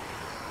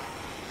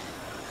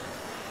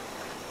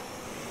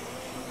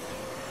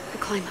 Could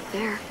climb up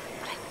there,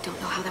 but I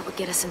don't know how that would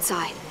get us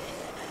inside.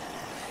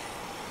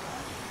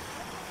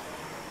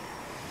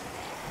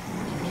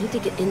 We need to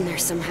get in there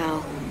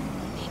somehow.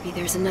 Maybe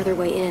there's another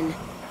way in.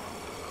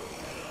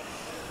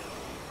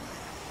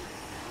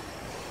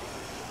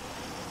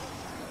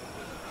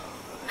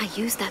 I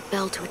used that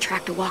bell to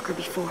attract a walker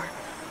before.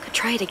 Could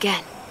try it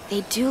again.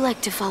 They do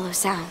like to follow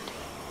sound.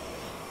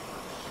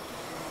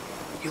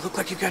 You look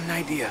like you got an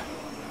idea.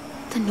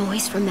 The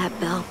noise from that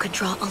bell could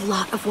draw a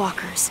lot of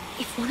walkers.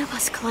 If one of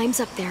us climbs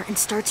up there and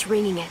starts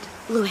ringing it...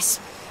 Louis.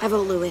 I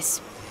vote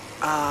Louis.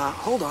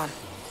 Hold on.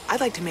 I'd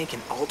like to make an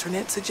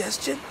alternate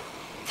suggestion.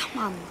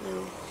 Come on,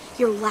 Lou.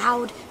 You're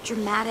loud,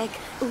 dramatic,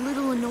 a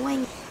little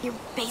annoying. You're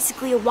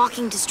basically a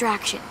walking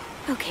distraction.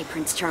 Okay,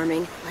 Prince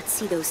Charming. Let's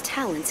see those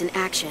talents in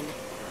action.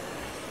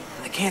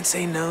 I can't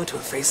say no to a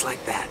face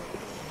like that.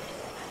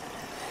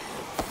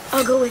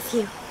 I'll go with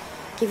you.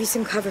 Give you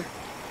some cover.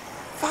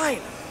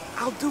 Fine.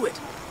 I'll do it.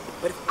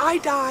 But if I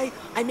die,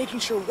 I'm making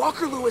sure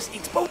Walker Lewis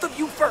eats both of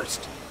you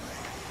first.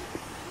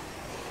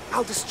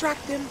 I'll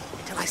distract them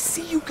until I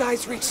see you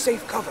guys reach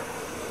safe cover.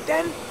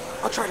 Then,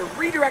 I'll try to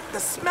redirect the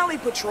smelly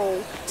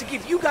patrol to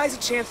give you guys a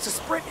chance to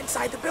sprint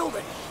inside the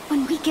building.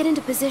 When we get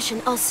into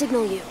position, I'll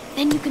signal you.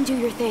 Then you can do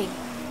your thing.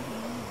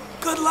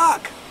 Good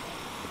luck!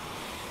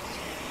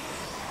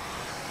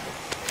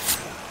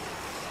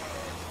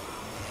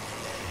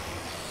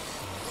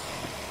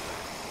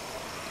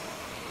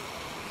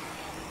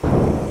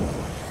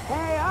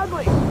 Hey,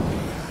 ugly!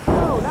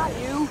 No, not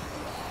you.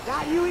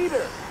 Not you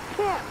either.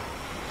 Kim!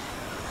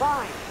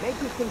 Fine, make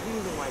this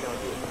confusing, why don't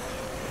you?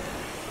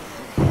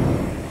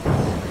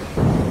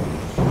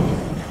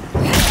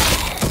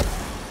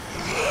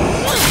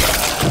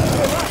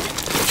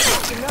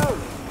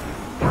 Nose.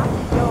 Got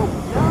no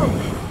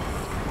nose.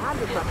 I'm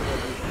just fucking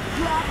with you.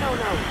 You have no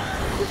nose.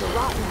 There's a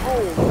rotten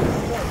hole in your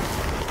face.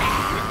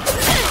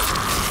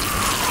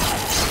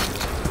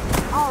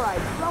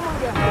 Alright, someone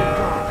get this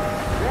song.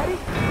 Ready?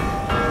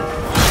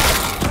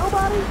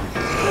 Nobody?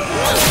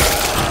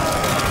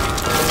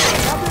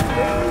 Nothing,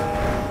 really?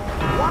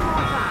 One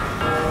more time.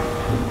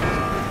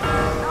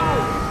 No,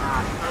 it's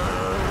not.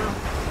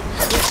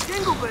 It's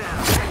Jingle Bell.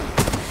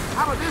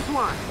 How about this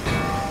one?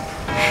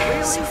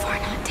 Really? So far,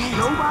 not dead.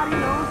 Nobody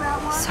knows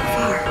that one? So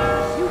far.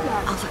 You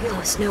got I'll let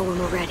Lois know when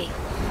we're ready.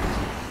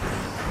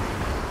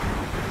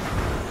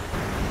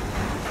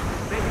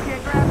 Bet you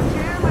can't grab a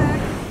chair,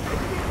 Meg.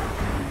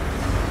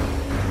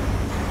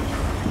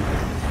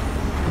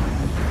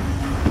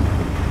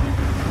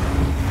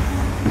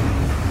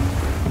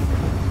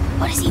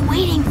 What is he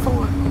waiting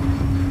for?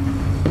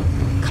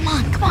 Come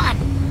on, come on.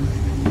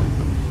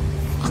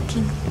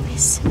 Fucking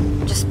Lewis.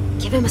 Just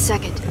give him a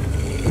second.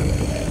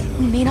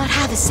 We may not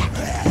have a second.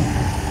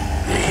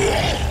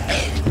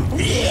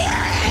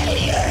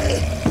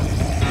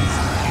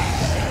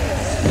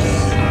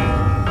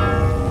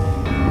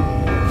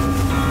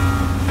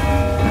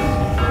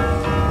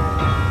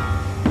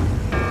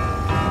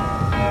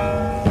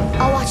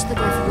 I'll watch the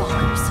door for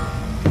walkers.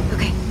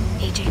 Okay,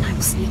 AJ and I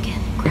will sneak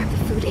in, grab the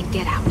food, and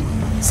get out.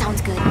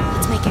 Sounds good.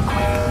 Let's make it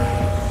quick.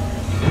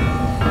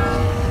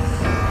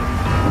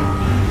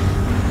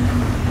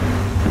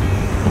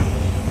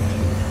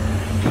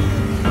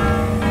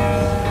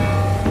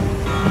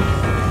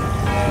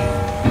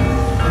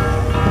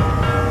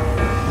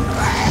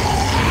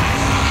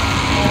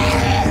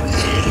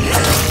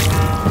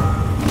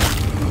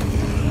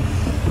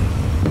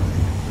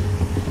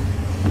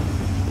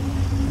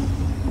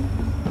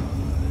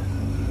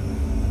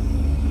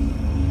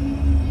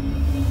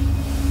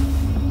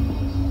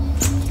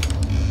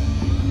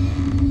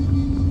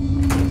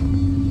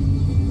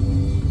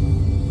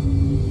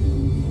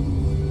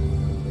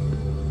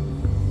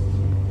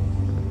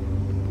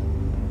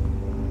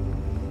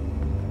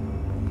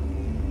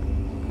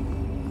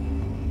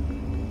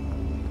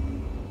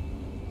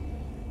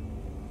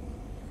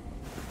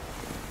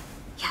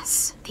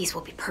 Yes, these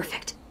will be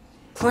perfect.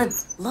 Clem,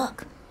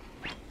 look.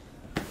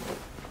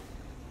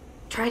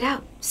 Try it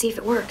out, see if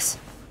it works.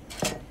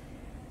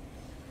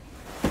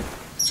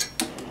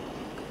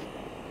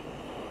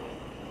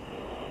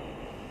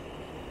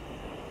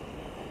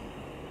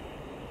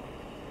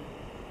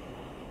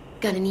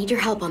 Gonna need your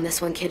help on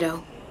this one,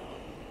 kiddo.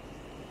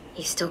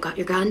 You still got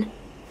your gun?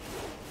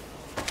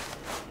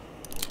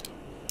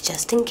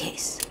 Just in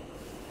case.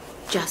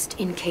 Just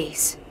in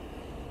case.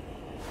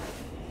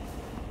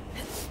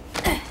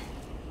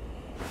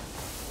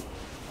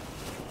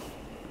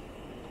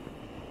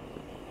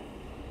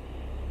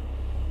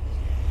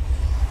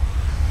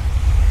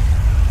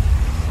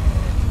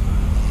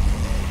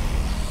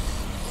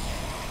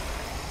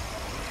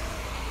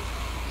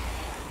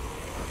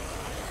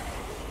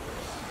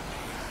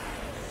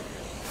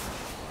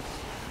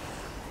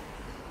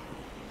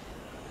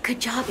 Good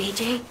job,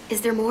 AJ.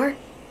 Is there more?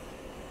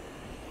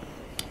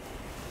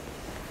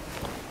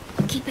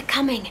 Keep it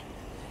coming.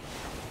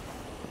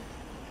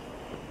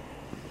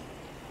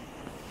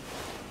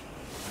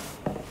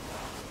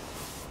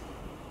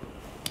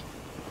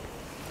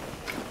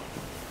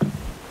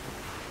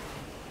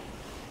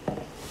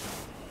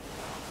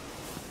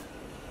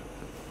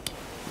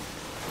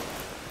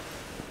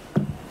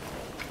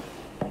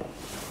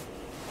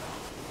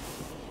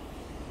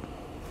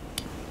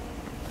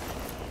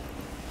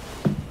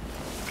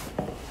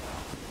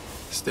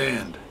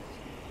 Stand.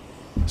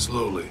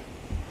 Slowly.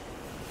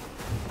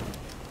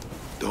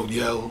 Don't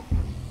yell.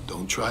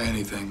 Don't try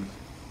anything.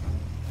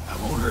 I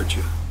won't hurt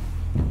you.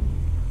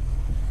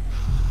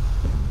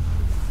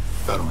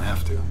 If I don't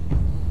have to.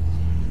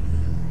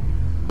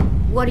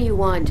 What do you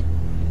want?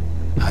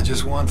 I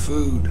just want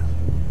food.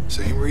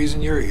 Same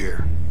reason you're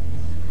here.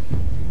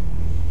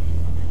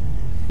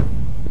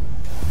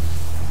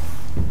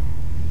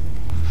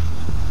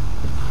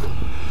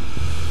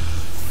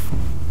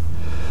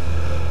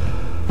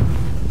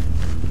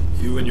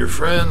 You and your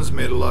friends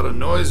made a lot of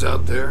noise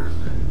out there.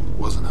 It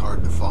wasn't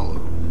hard to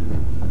follow.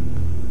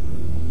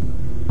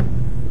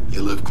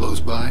 You live close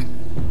by?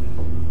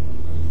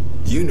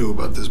 You knew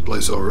about this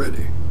place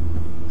already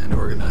and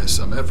organized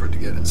some effort to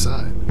get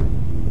inside.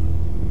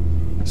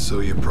 So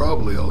you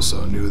probably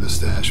also knew the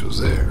stash was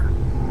there.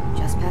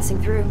 Just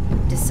passing through.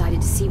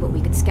 Decided to see what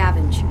we could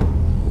scavenge.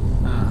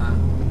 Uh-huh.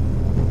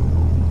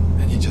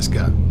 And you just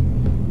got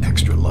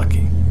extra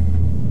lucky.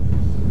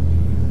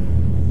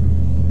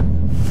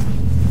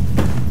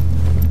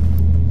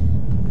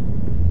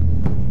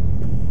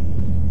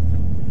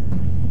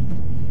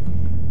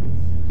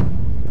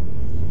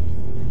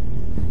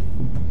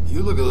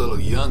 You look a little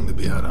young to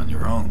be out on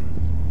your own.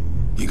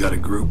 You got a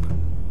group?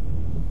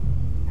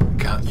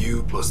 Count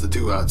you plus the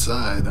two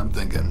outside, I'm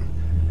thinking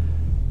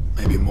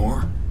maybe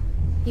more?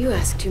 You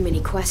ask too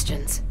many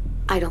questions.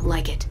 I don't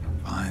like it.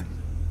 Fine.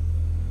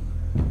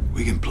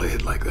 We can play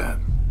it like that.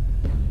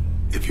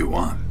 If you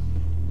want.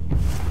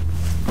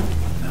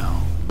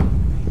 Now,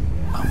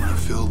 I'm gonna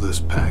fill this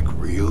pack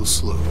real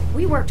slow.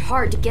 We worked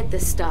hard to get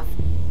this stuff.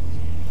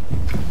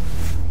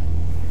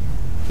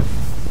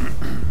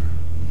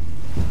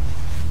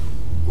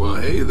 Well,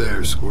 hey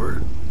there,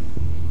 Squirt.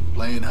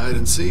 Playing hide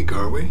and seek,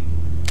 are we?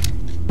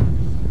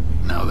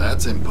 Now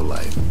that's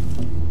impolite.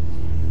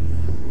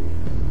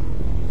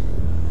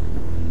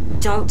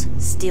 Don't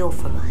steal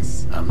from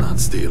us. I'm not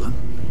stealing.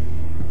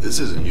 This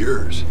isn't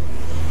yours.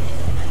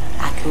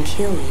 I can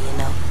kill you, you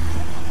know.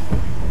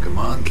 Come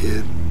on,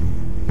 kid.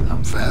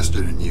 I'm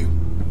faster than you.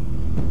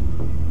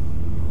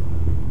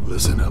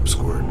 Listen up,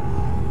 Squirt.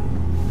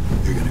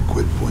 You're gonna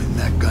quit pointing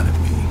that gun at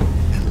me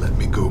and let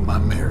me go my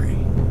Mary.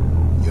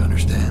 You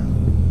understand?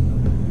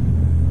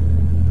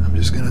 I'm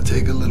just gonna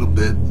take a little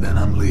bit, then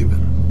I'm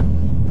leaving.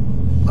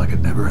 Like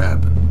it never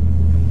happened.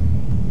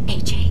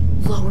 AJ,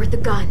 lower the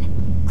gun.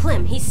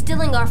 Clem, he's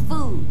stealing our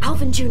food.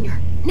 Alvin Jr.,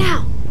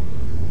 now!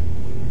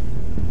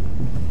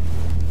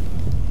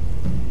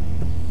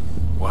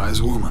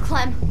 Wise woman.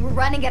 Clem, we're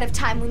running out of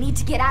time. We need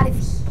to get out of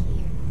here.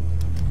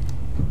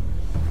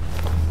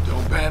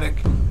 Don't panic.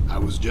 I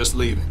was just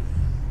leaving.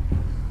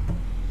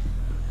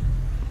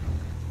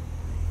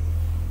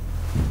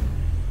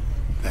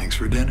 Thanks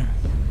for dinner.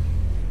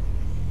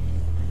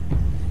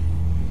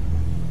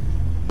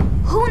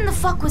 Who in the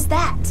fuck was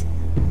that?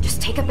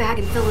 Just take a bag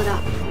and fill it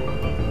up.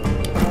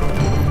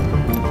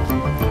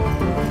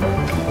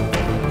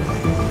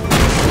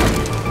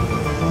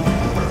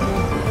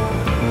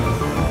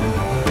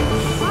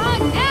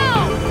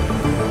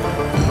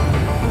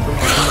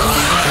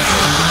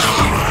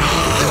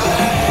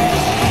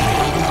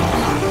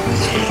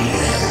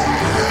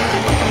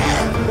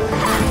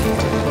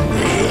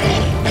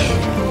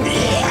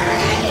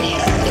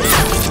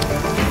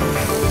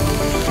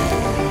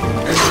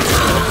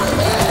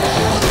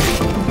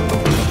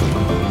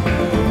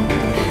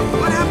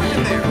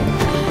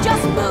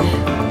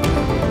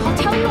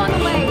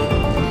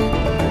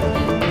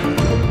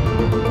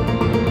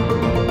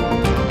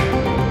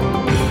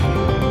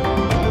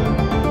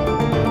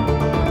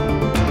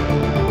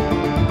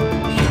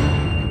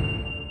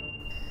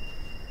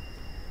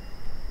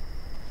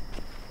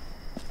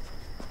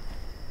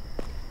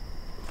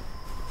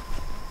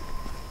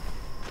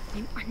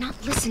 You are not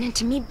listening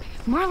to me.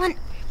 Marlon,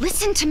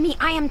 listen to me.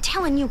 I am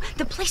telling you,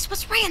 the place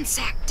was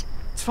ransacked.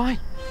 It's fine.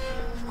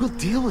 We'll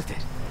deal with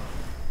it.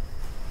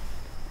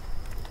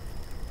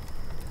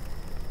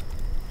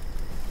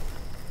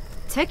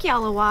 Took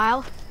y'all a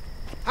while.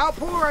 How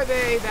poor are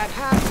they that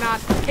have not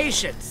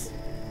patience?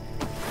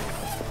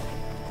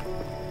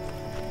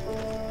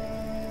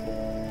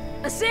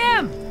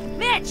 Asim!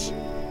 Mitch!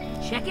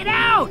 Check it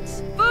out!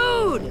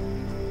 Food!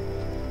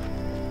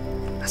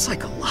 That's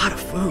like a lot of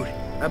food.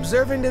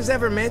 Observant as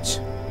ever, Mitch.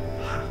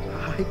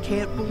 I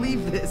can't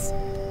believe this.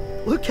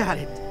 Look at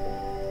it.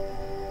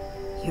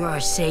 You're our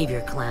savior,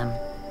 Clem.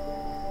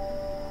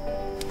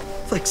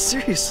 Like,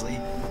 seriously,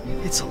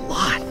 it's a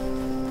lot.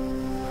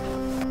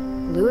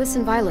 Lewis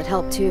and Violet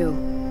helped too.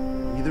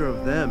 Neither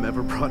of them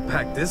ever brought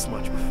back this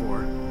much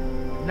before.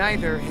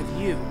 Neither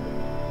have you.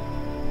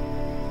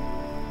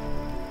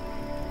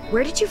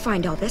 Where did you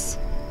find all this?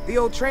 The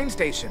old train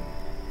station.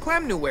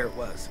 Clem knew where it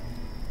was.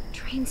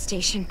 Train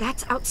station,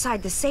 that's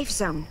outside the safe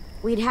zone.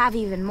 We'd have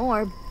even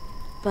more,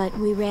 but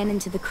we ran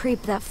into the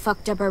creep that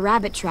fucked up our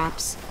rabbit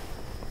traps.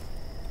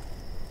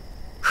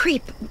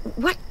 Creep?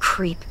 What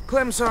creep?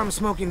 Clem saw him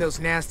smoking those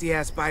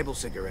nasty-ass Bible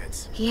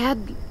cigarettes. He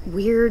had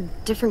weird,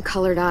 different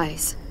colored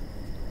eyes.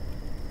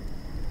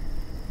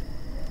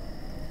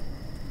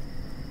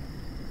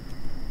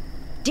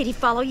 Did he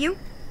follow you?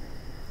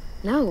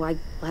 No, I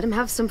let him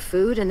have some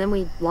food and then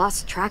we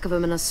lost track of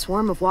him in a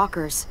swarm of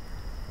walkers.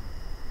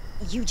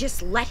 You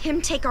just let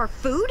him take our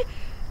food?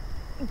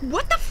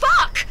 What the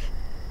fuck?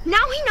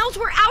 Now he knows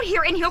we're out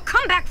here and he'll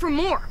come back for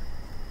more.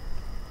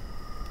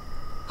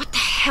 What the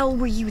hell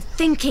were you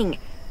thinking?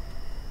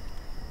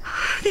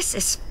 This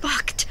is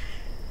fucked.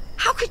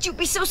 How could you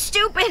be so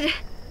stupid?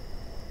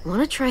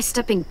 Wanna try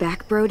stepping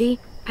back, Brody?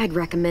 I'd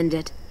recommend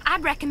it.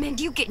 I'd recommend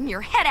you getting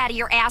your head out of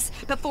your ass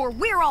before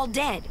we're all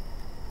dead.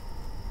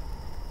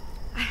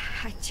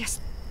 I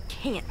just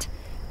can't.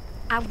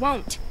 I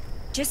won't.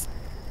 Just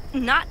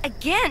not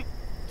again.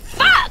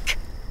 Fuck!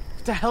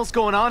 What the hell's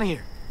going on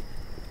here?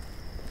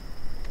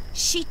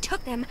 She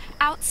took them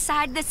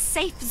outside the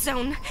safe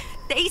zone.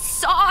 They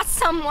saw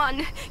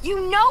someone.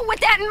 You know what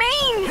that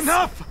means!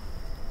 Enough!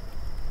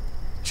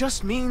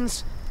 Just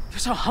means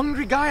there's a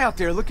hungry guy out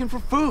there looking for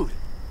food.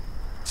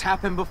 It's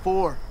happened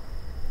before.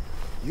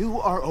 You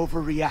are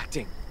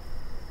overreacting.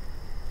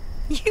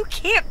 You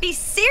can't be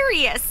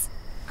serious!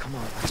 Come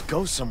on, let's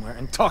go somewhere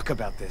and talk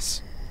about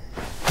this.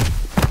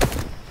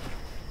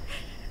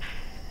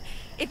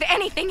 If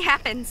anything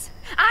happens,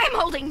 I'm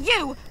holding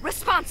you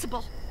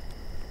responsible.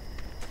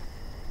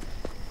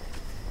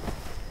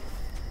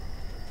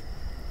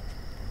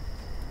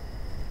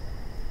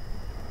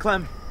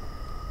 Clem,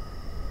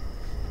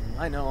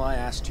 I know I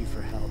asked you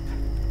for help.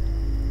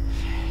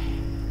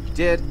 You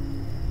did.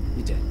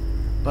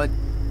 But...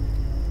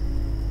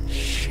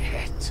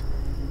 shit.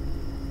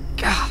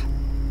 God,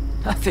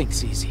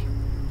 nothing's easy.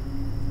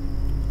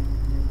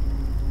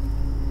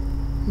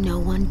 No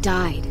one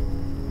died.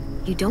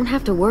 You don't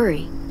have to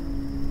worry.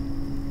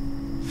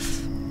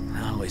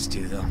 I always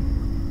do, though.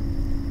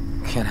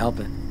 Can't help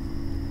it.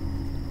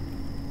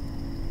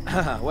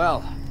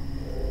 Well,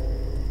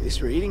 at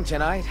least we're eating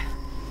tonight.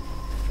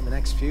 For the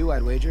next few,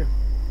 I'd wager.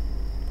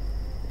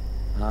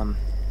 I'll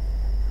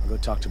go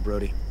talk to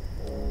Brody.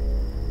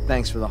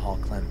 Thanks for the haul,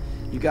 Clem.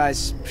 You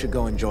guys should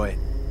go enjoy it.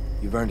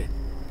 You've earned it.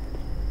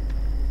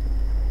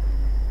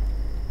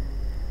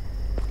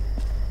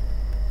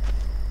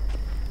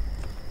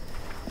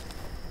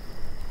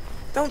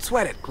 Don't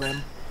sweat it,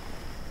 Clem.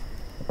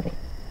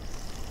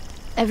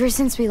 Ever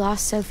since we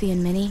lost Sophie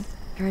and Minnie,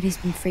 Brody's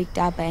been freaked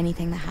out by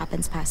anything that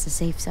happens past the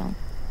safe zone.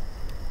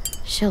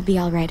 She'll be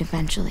all right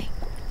eventually.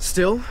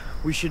 Still,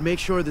 we should make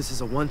sure this is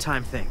a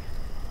one-time thing.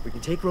 We can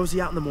take Rosie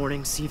out in the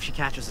morning, see if she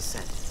catches a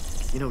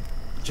scent. You know,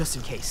 just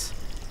in case.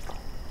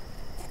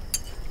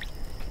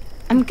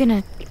 I'm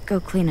gonna go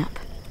clean up.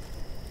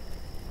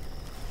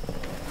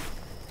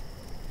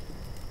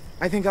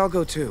 I think I'll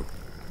go too.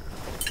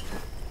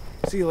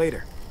 See you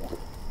later.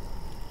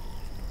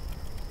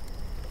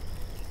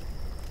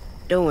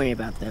 Don't worry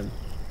about them.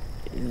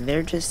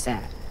 They're just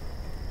sad.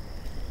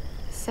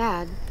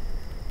 Sad?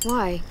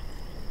 Why?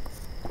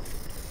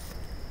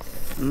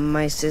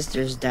 My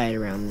sisters died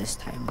around this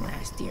time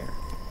last year.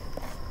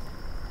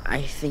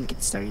 I think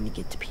it's starting to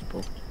get to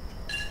people.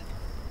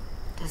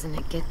 Doesn't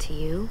it get to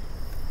you?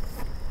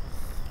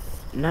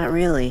 Not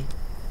really.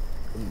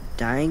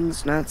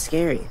 Dying's not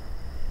scary.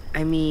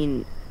 I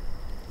mean,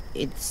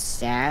 it's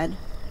sad,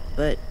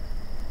 but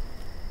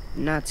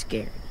not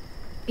scary.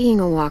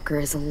 Being a walker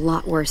is a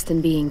lot worse than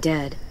being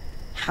dead.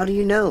 How do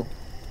you know?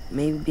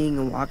 Maybe being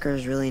a walker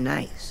is really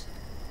nice.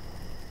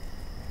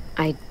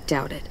 I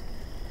doubt it.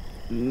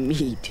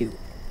 Me too.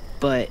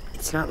 But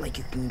it's not like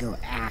you can go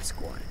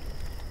ask one.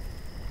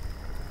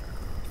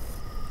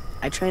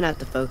 I try not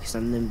to focus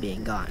on them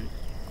being gone.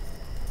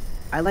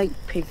 I like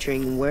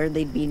picturing where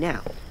they'd be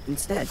now,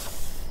 instead.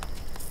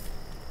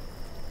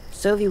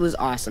 Sophie was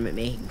awesome at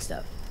making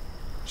stuff.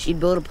 She'd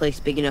build a place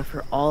big enough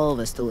for all of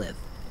us to live.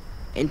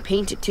 And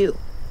paint it too.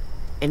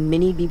 And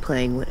Minnie'd be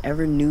playing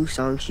whatever new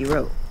song she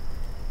wrote.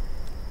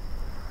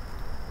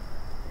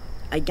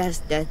 I guess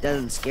death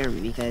doesn't scare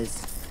me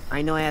because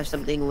I know I have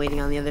something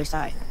waiting on the other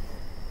side.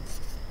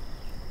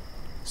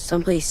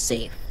 Someplace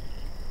safe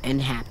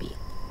and happy.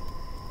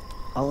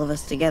 All of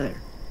us together.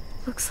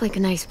 Looks like a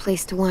nice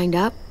place to wind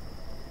up.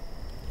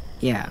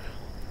 Yeah,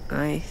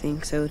 I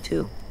think so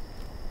too.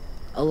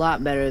 A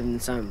lot better than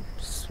some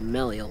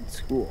smelly old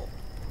school.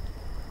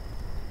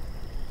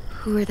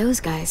 Who are those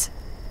guys?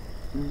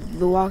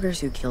 The walkers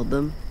who killed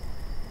them.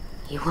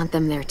 You want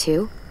them there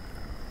too?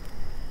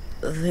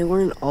 They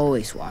weren't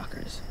always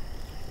walkers.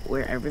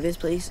 Wherever this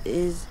place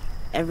is,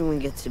 everyone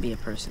gets to be a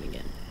person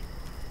again.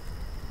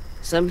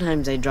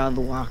 Sometimes I draw the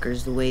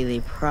walkers the way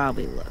they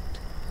probably looked.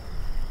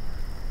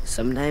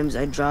 Sometimes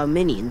I draw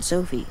Minnie and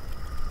Sophie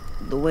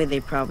the way they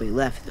probably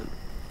left them.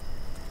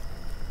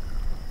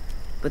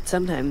 But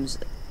sometimes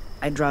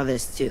I draw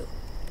this too.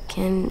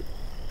 Can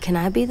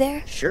I be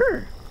there?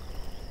 Sure.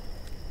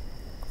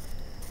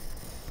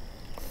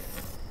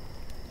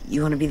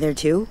 You want to be there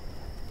too?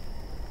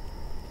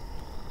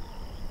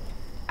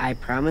 I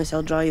promise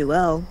I'll draw you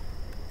well.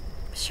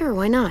 Sure,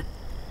 why not?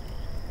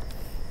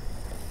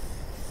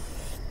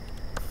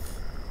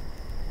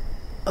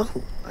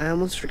 Oh, I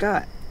almost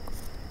forgot.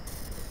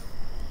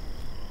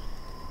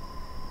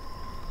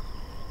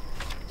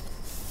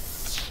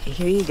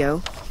 Here you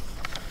go.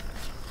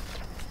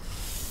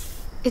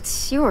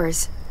 It's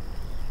yours.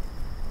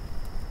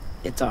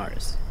 It's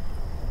ours.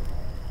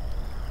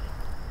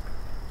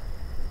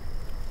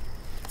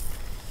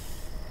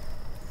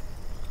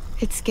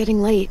 It's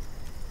getting late.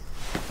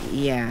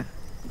 Yeah,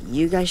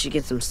 you guys should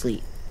get some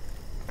sleep.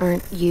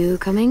 Aren't you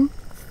coming?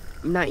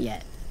 Not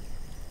yet.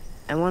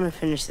 I want to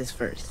finish this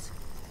first.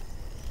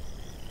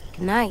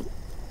 Good night.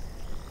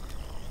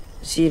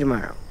 See you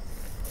tomorrow.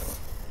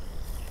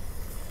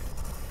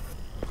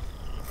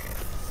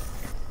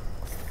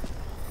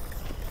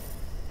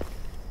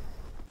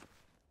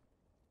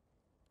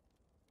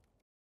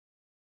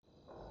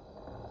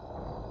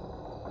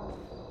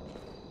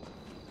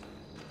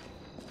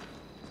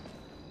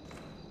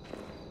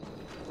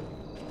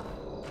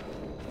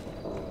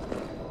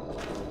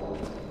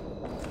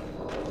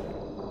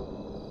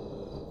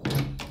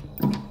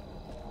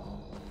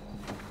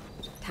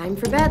 Time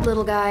for bed,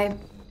 little guy.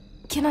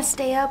 Can I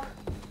stay up?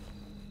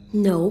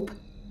 Nope.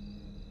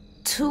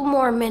 2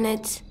 more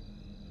minutes.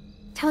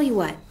 Tell you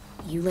what,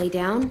 you lay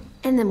down,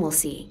 and then we'll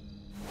see.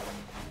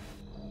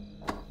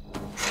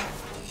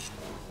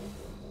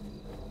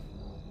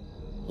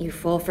 You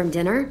full from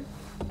dinner?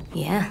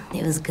 Yeah,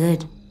 it was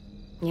good.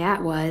 Yeah,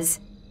 it was.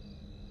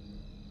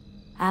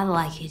 I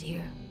like it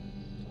here.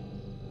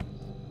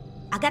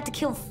 I got to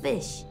kill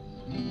fish.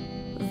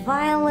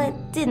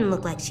 Violet didn't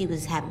look like she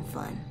was having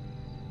fun.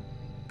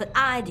 But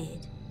I did.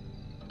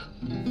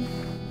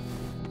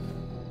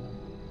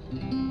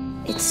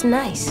 It's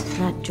nice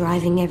not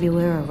driving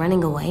everywhere or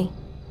running away.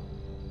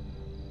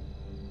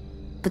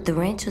 But the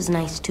ranch was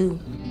nice too,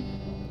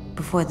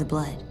 before the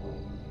blood.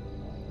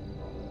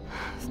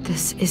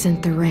 This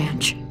isn't the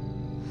ranch.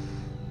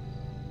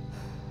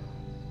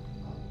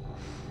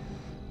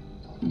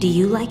 Do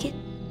you like it?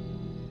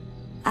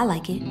 I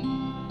like it,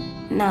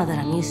 now that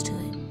I'm used to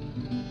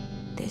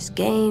it. There's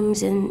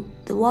games and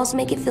the walls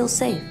make it feel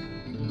safe.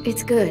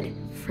 It's good,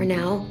 for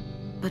now.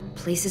 But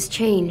places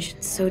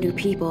change, so do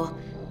people.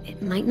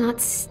 It might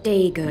not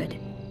stay good.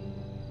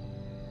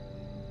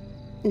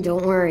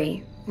 Don't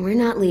worry, we're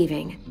not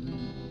leaving.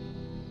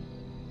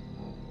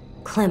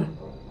 Clem.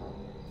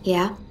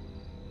 Yeah?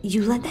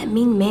 You let that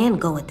mean man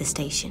go at the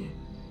station.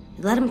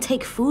 You let him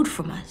take food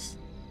from us.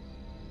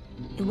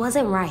 It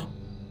wasn't right.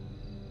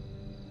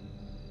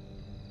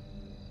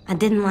 I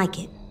didn't like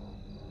it.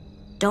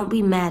 Don't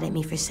be mad at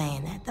me for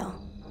saying that, though.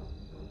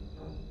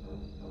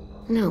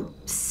 No,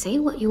 say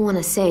what you want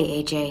to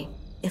say, AJ.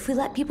 If we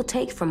let people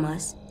take from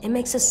us, it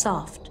makes us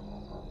soft.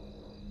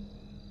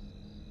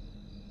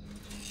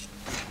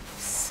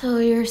 So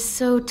you're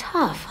so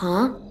tough,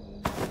 huh?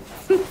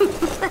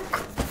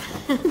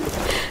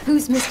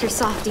 Who's Mr.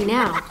 Softy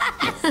now?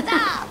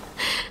 Stop!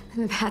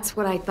 That's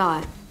what I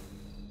thought.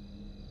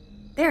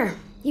 There,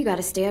 you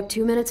gotta stay up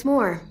 2 minutes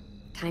more.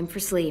 Time for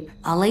sleep.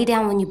 I'll lay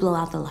down when you blow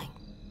out the light.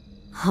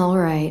 All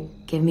right,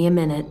 give me a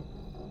minute.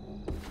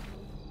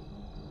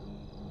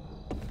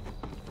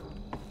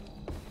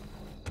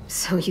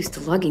 So used to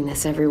lugging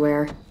this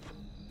everywhere,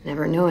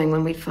 never knowing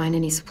when we'd find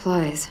any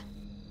supplies.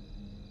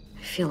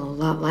 I feel a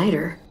lot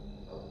lighter.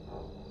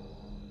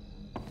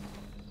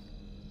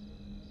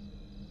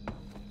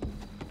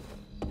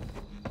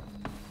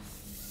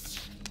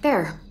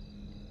 There.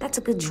 That's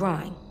a good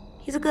drawing.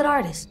 He's a good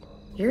artist.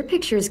 Your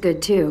picture's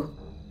good too.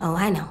 Oh,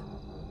 I know.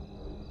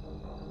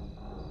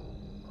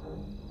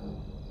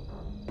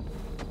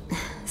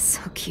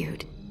 So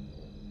cute.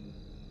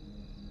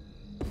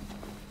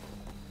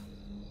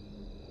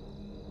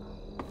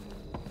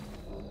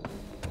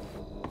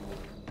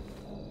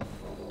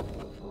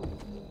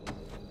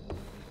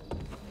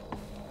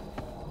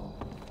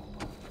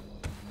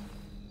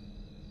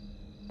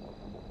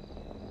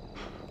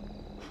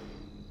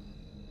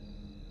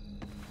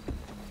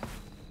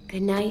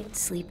 Good night,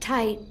 sleep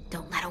tight,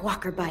 don't let a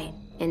walker bite.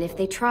 And if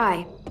they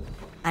try...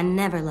 I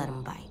never let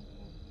them bite.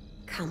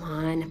 Come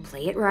on,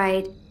 play it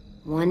right.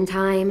 One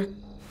time.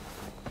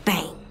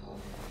 Bang!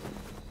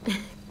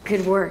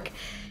 Good work.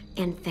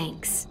 And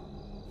thanks.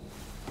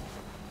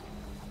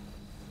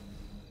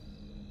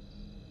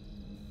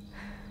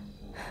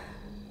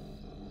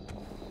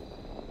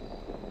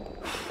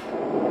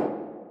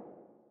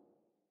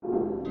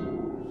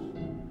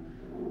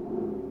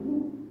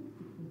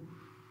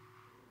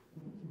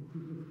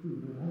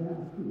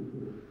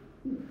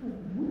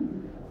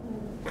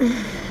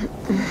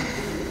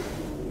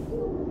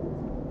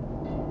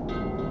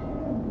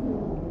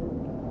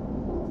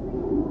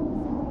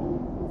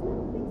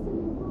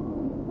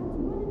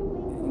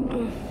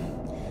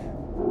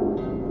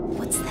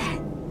 What's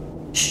that?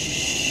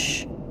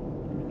 Shh.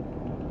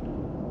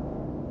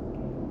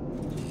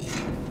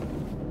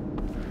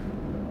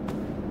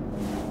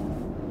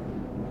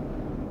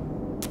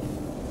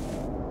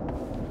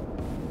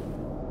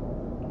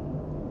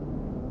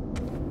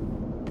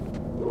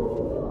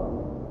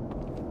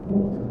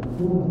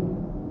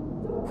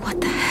 What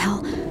the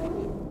hell?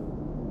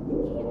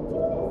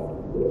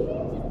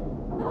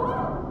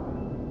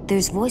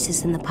 There's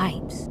voices in the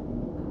pipes.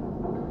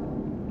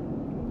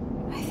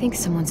 I think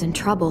someone's in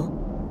trouble.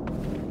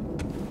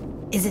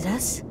 Is it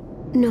us?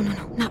 No,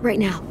 not right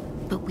now.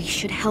 But we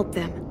should help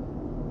them.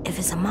 If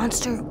it's a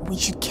monster, we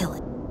should kill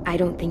it. I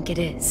don't think it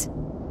is.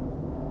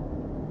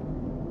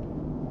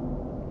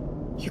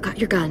 You got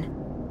your gun?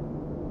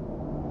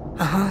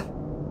 Uh-huh.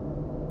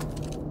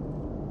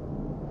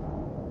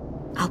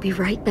 I'll be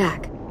right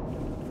back.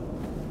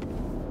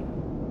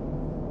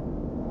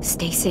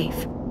 Stay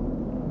safe.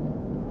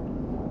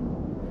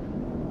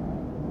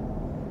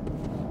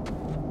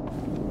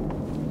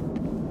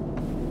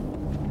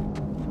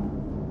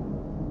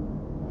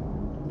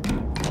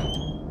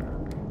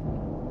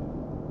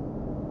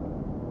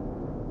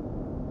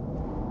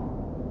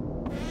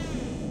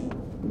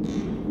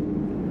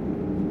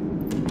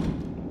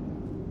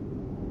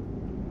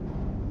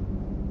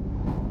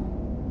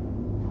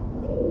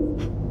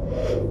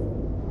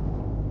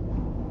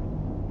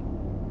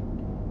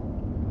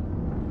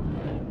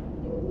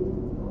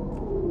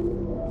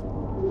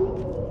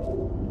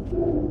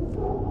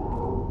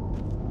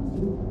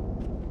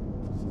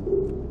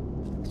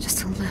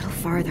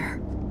 farther.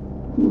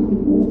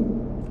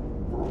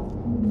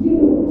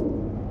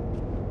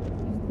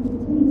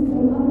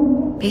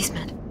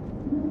 Basement.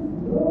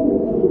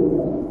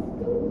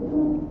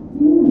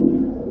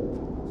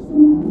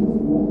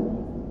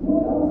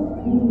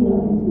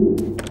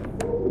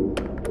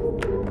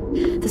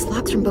 This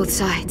lock's from both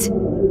sides.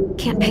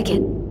 Can't pick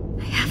it.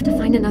 I have to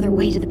find another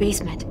way to the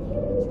basement.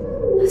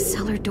 A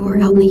cellar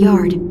door out in the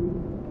yard.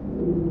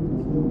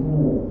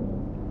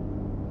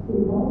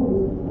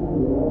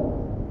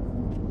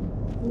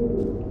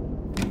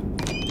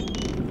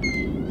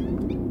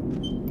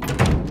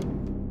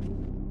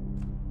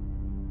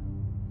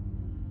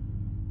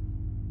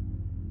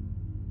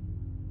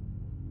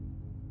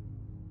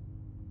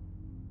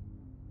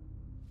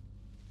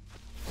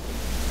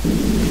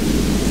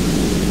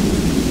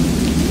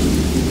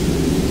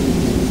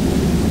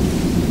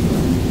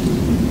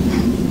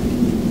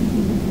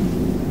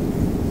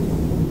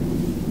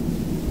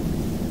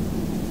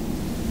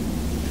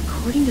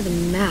 According to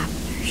the map,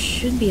 there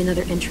should be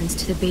another entrance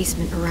to the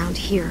basement around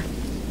here.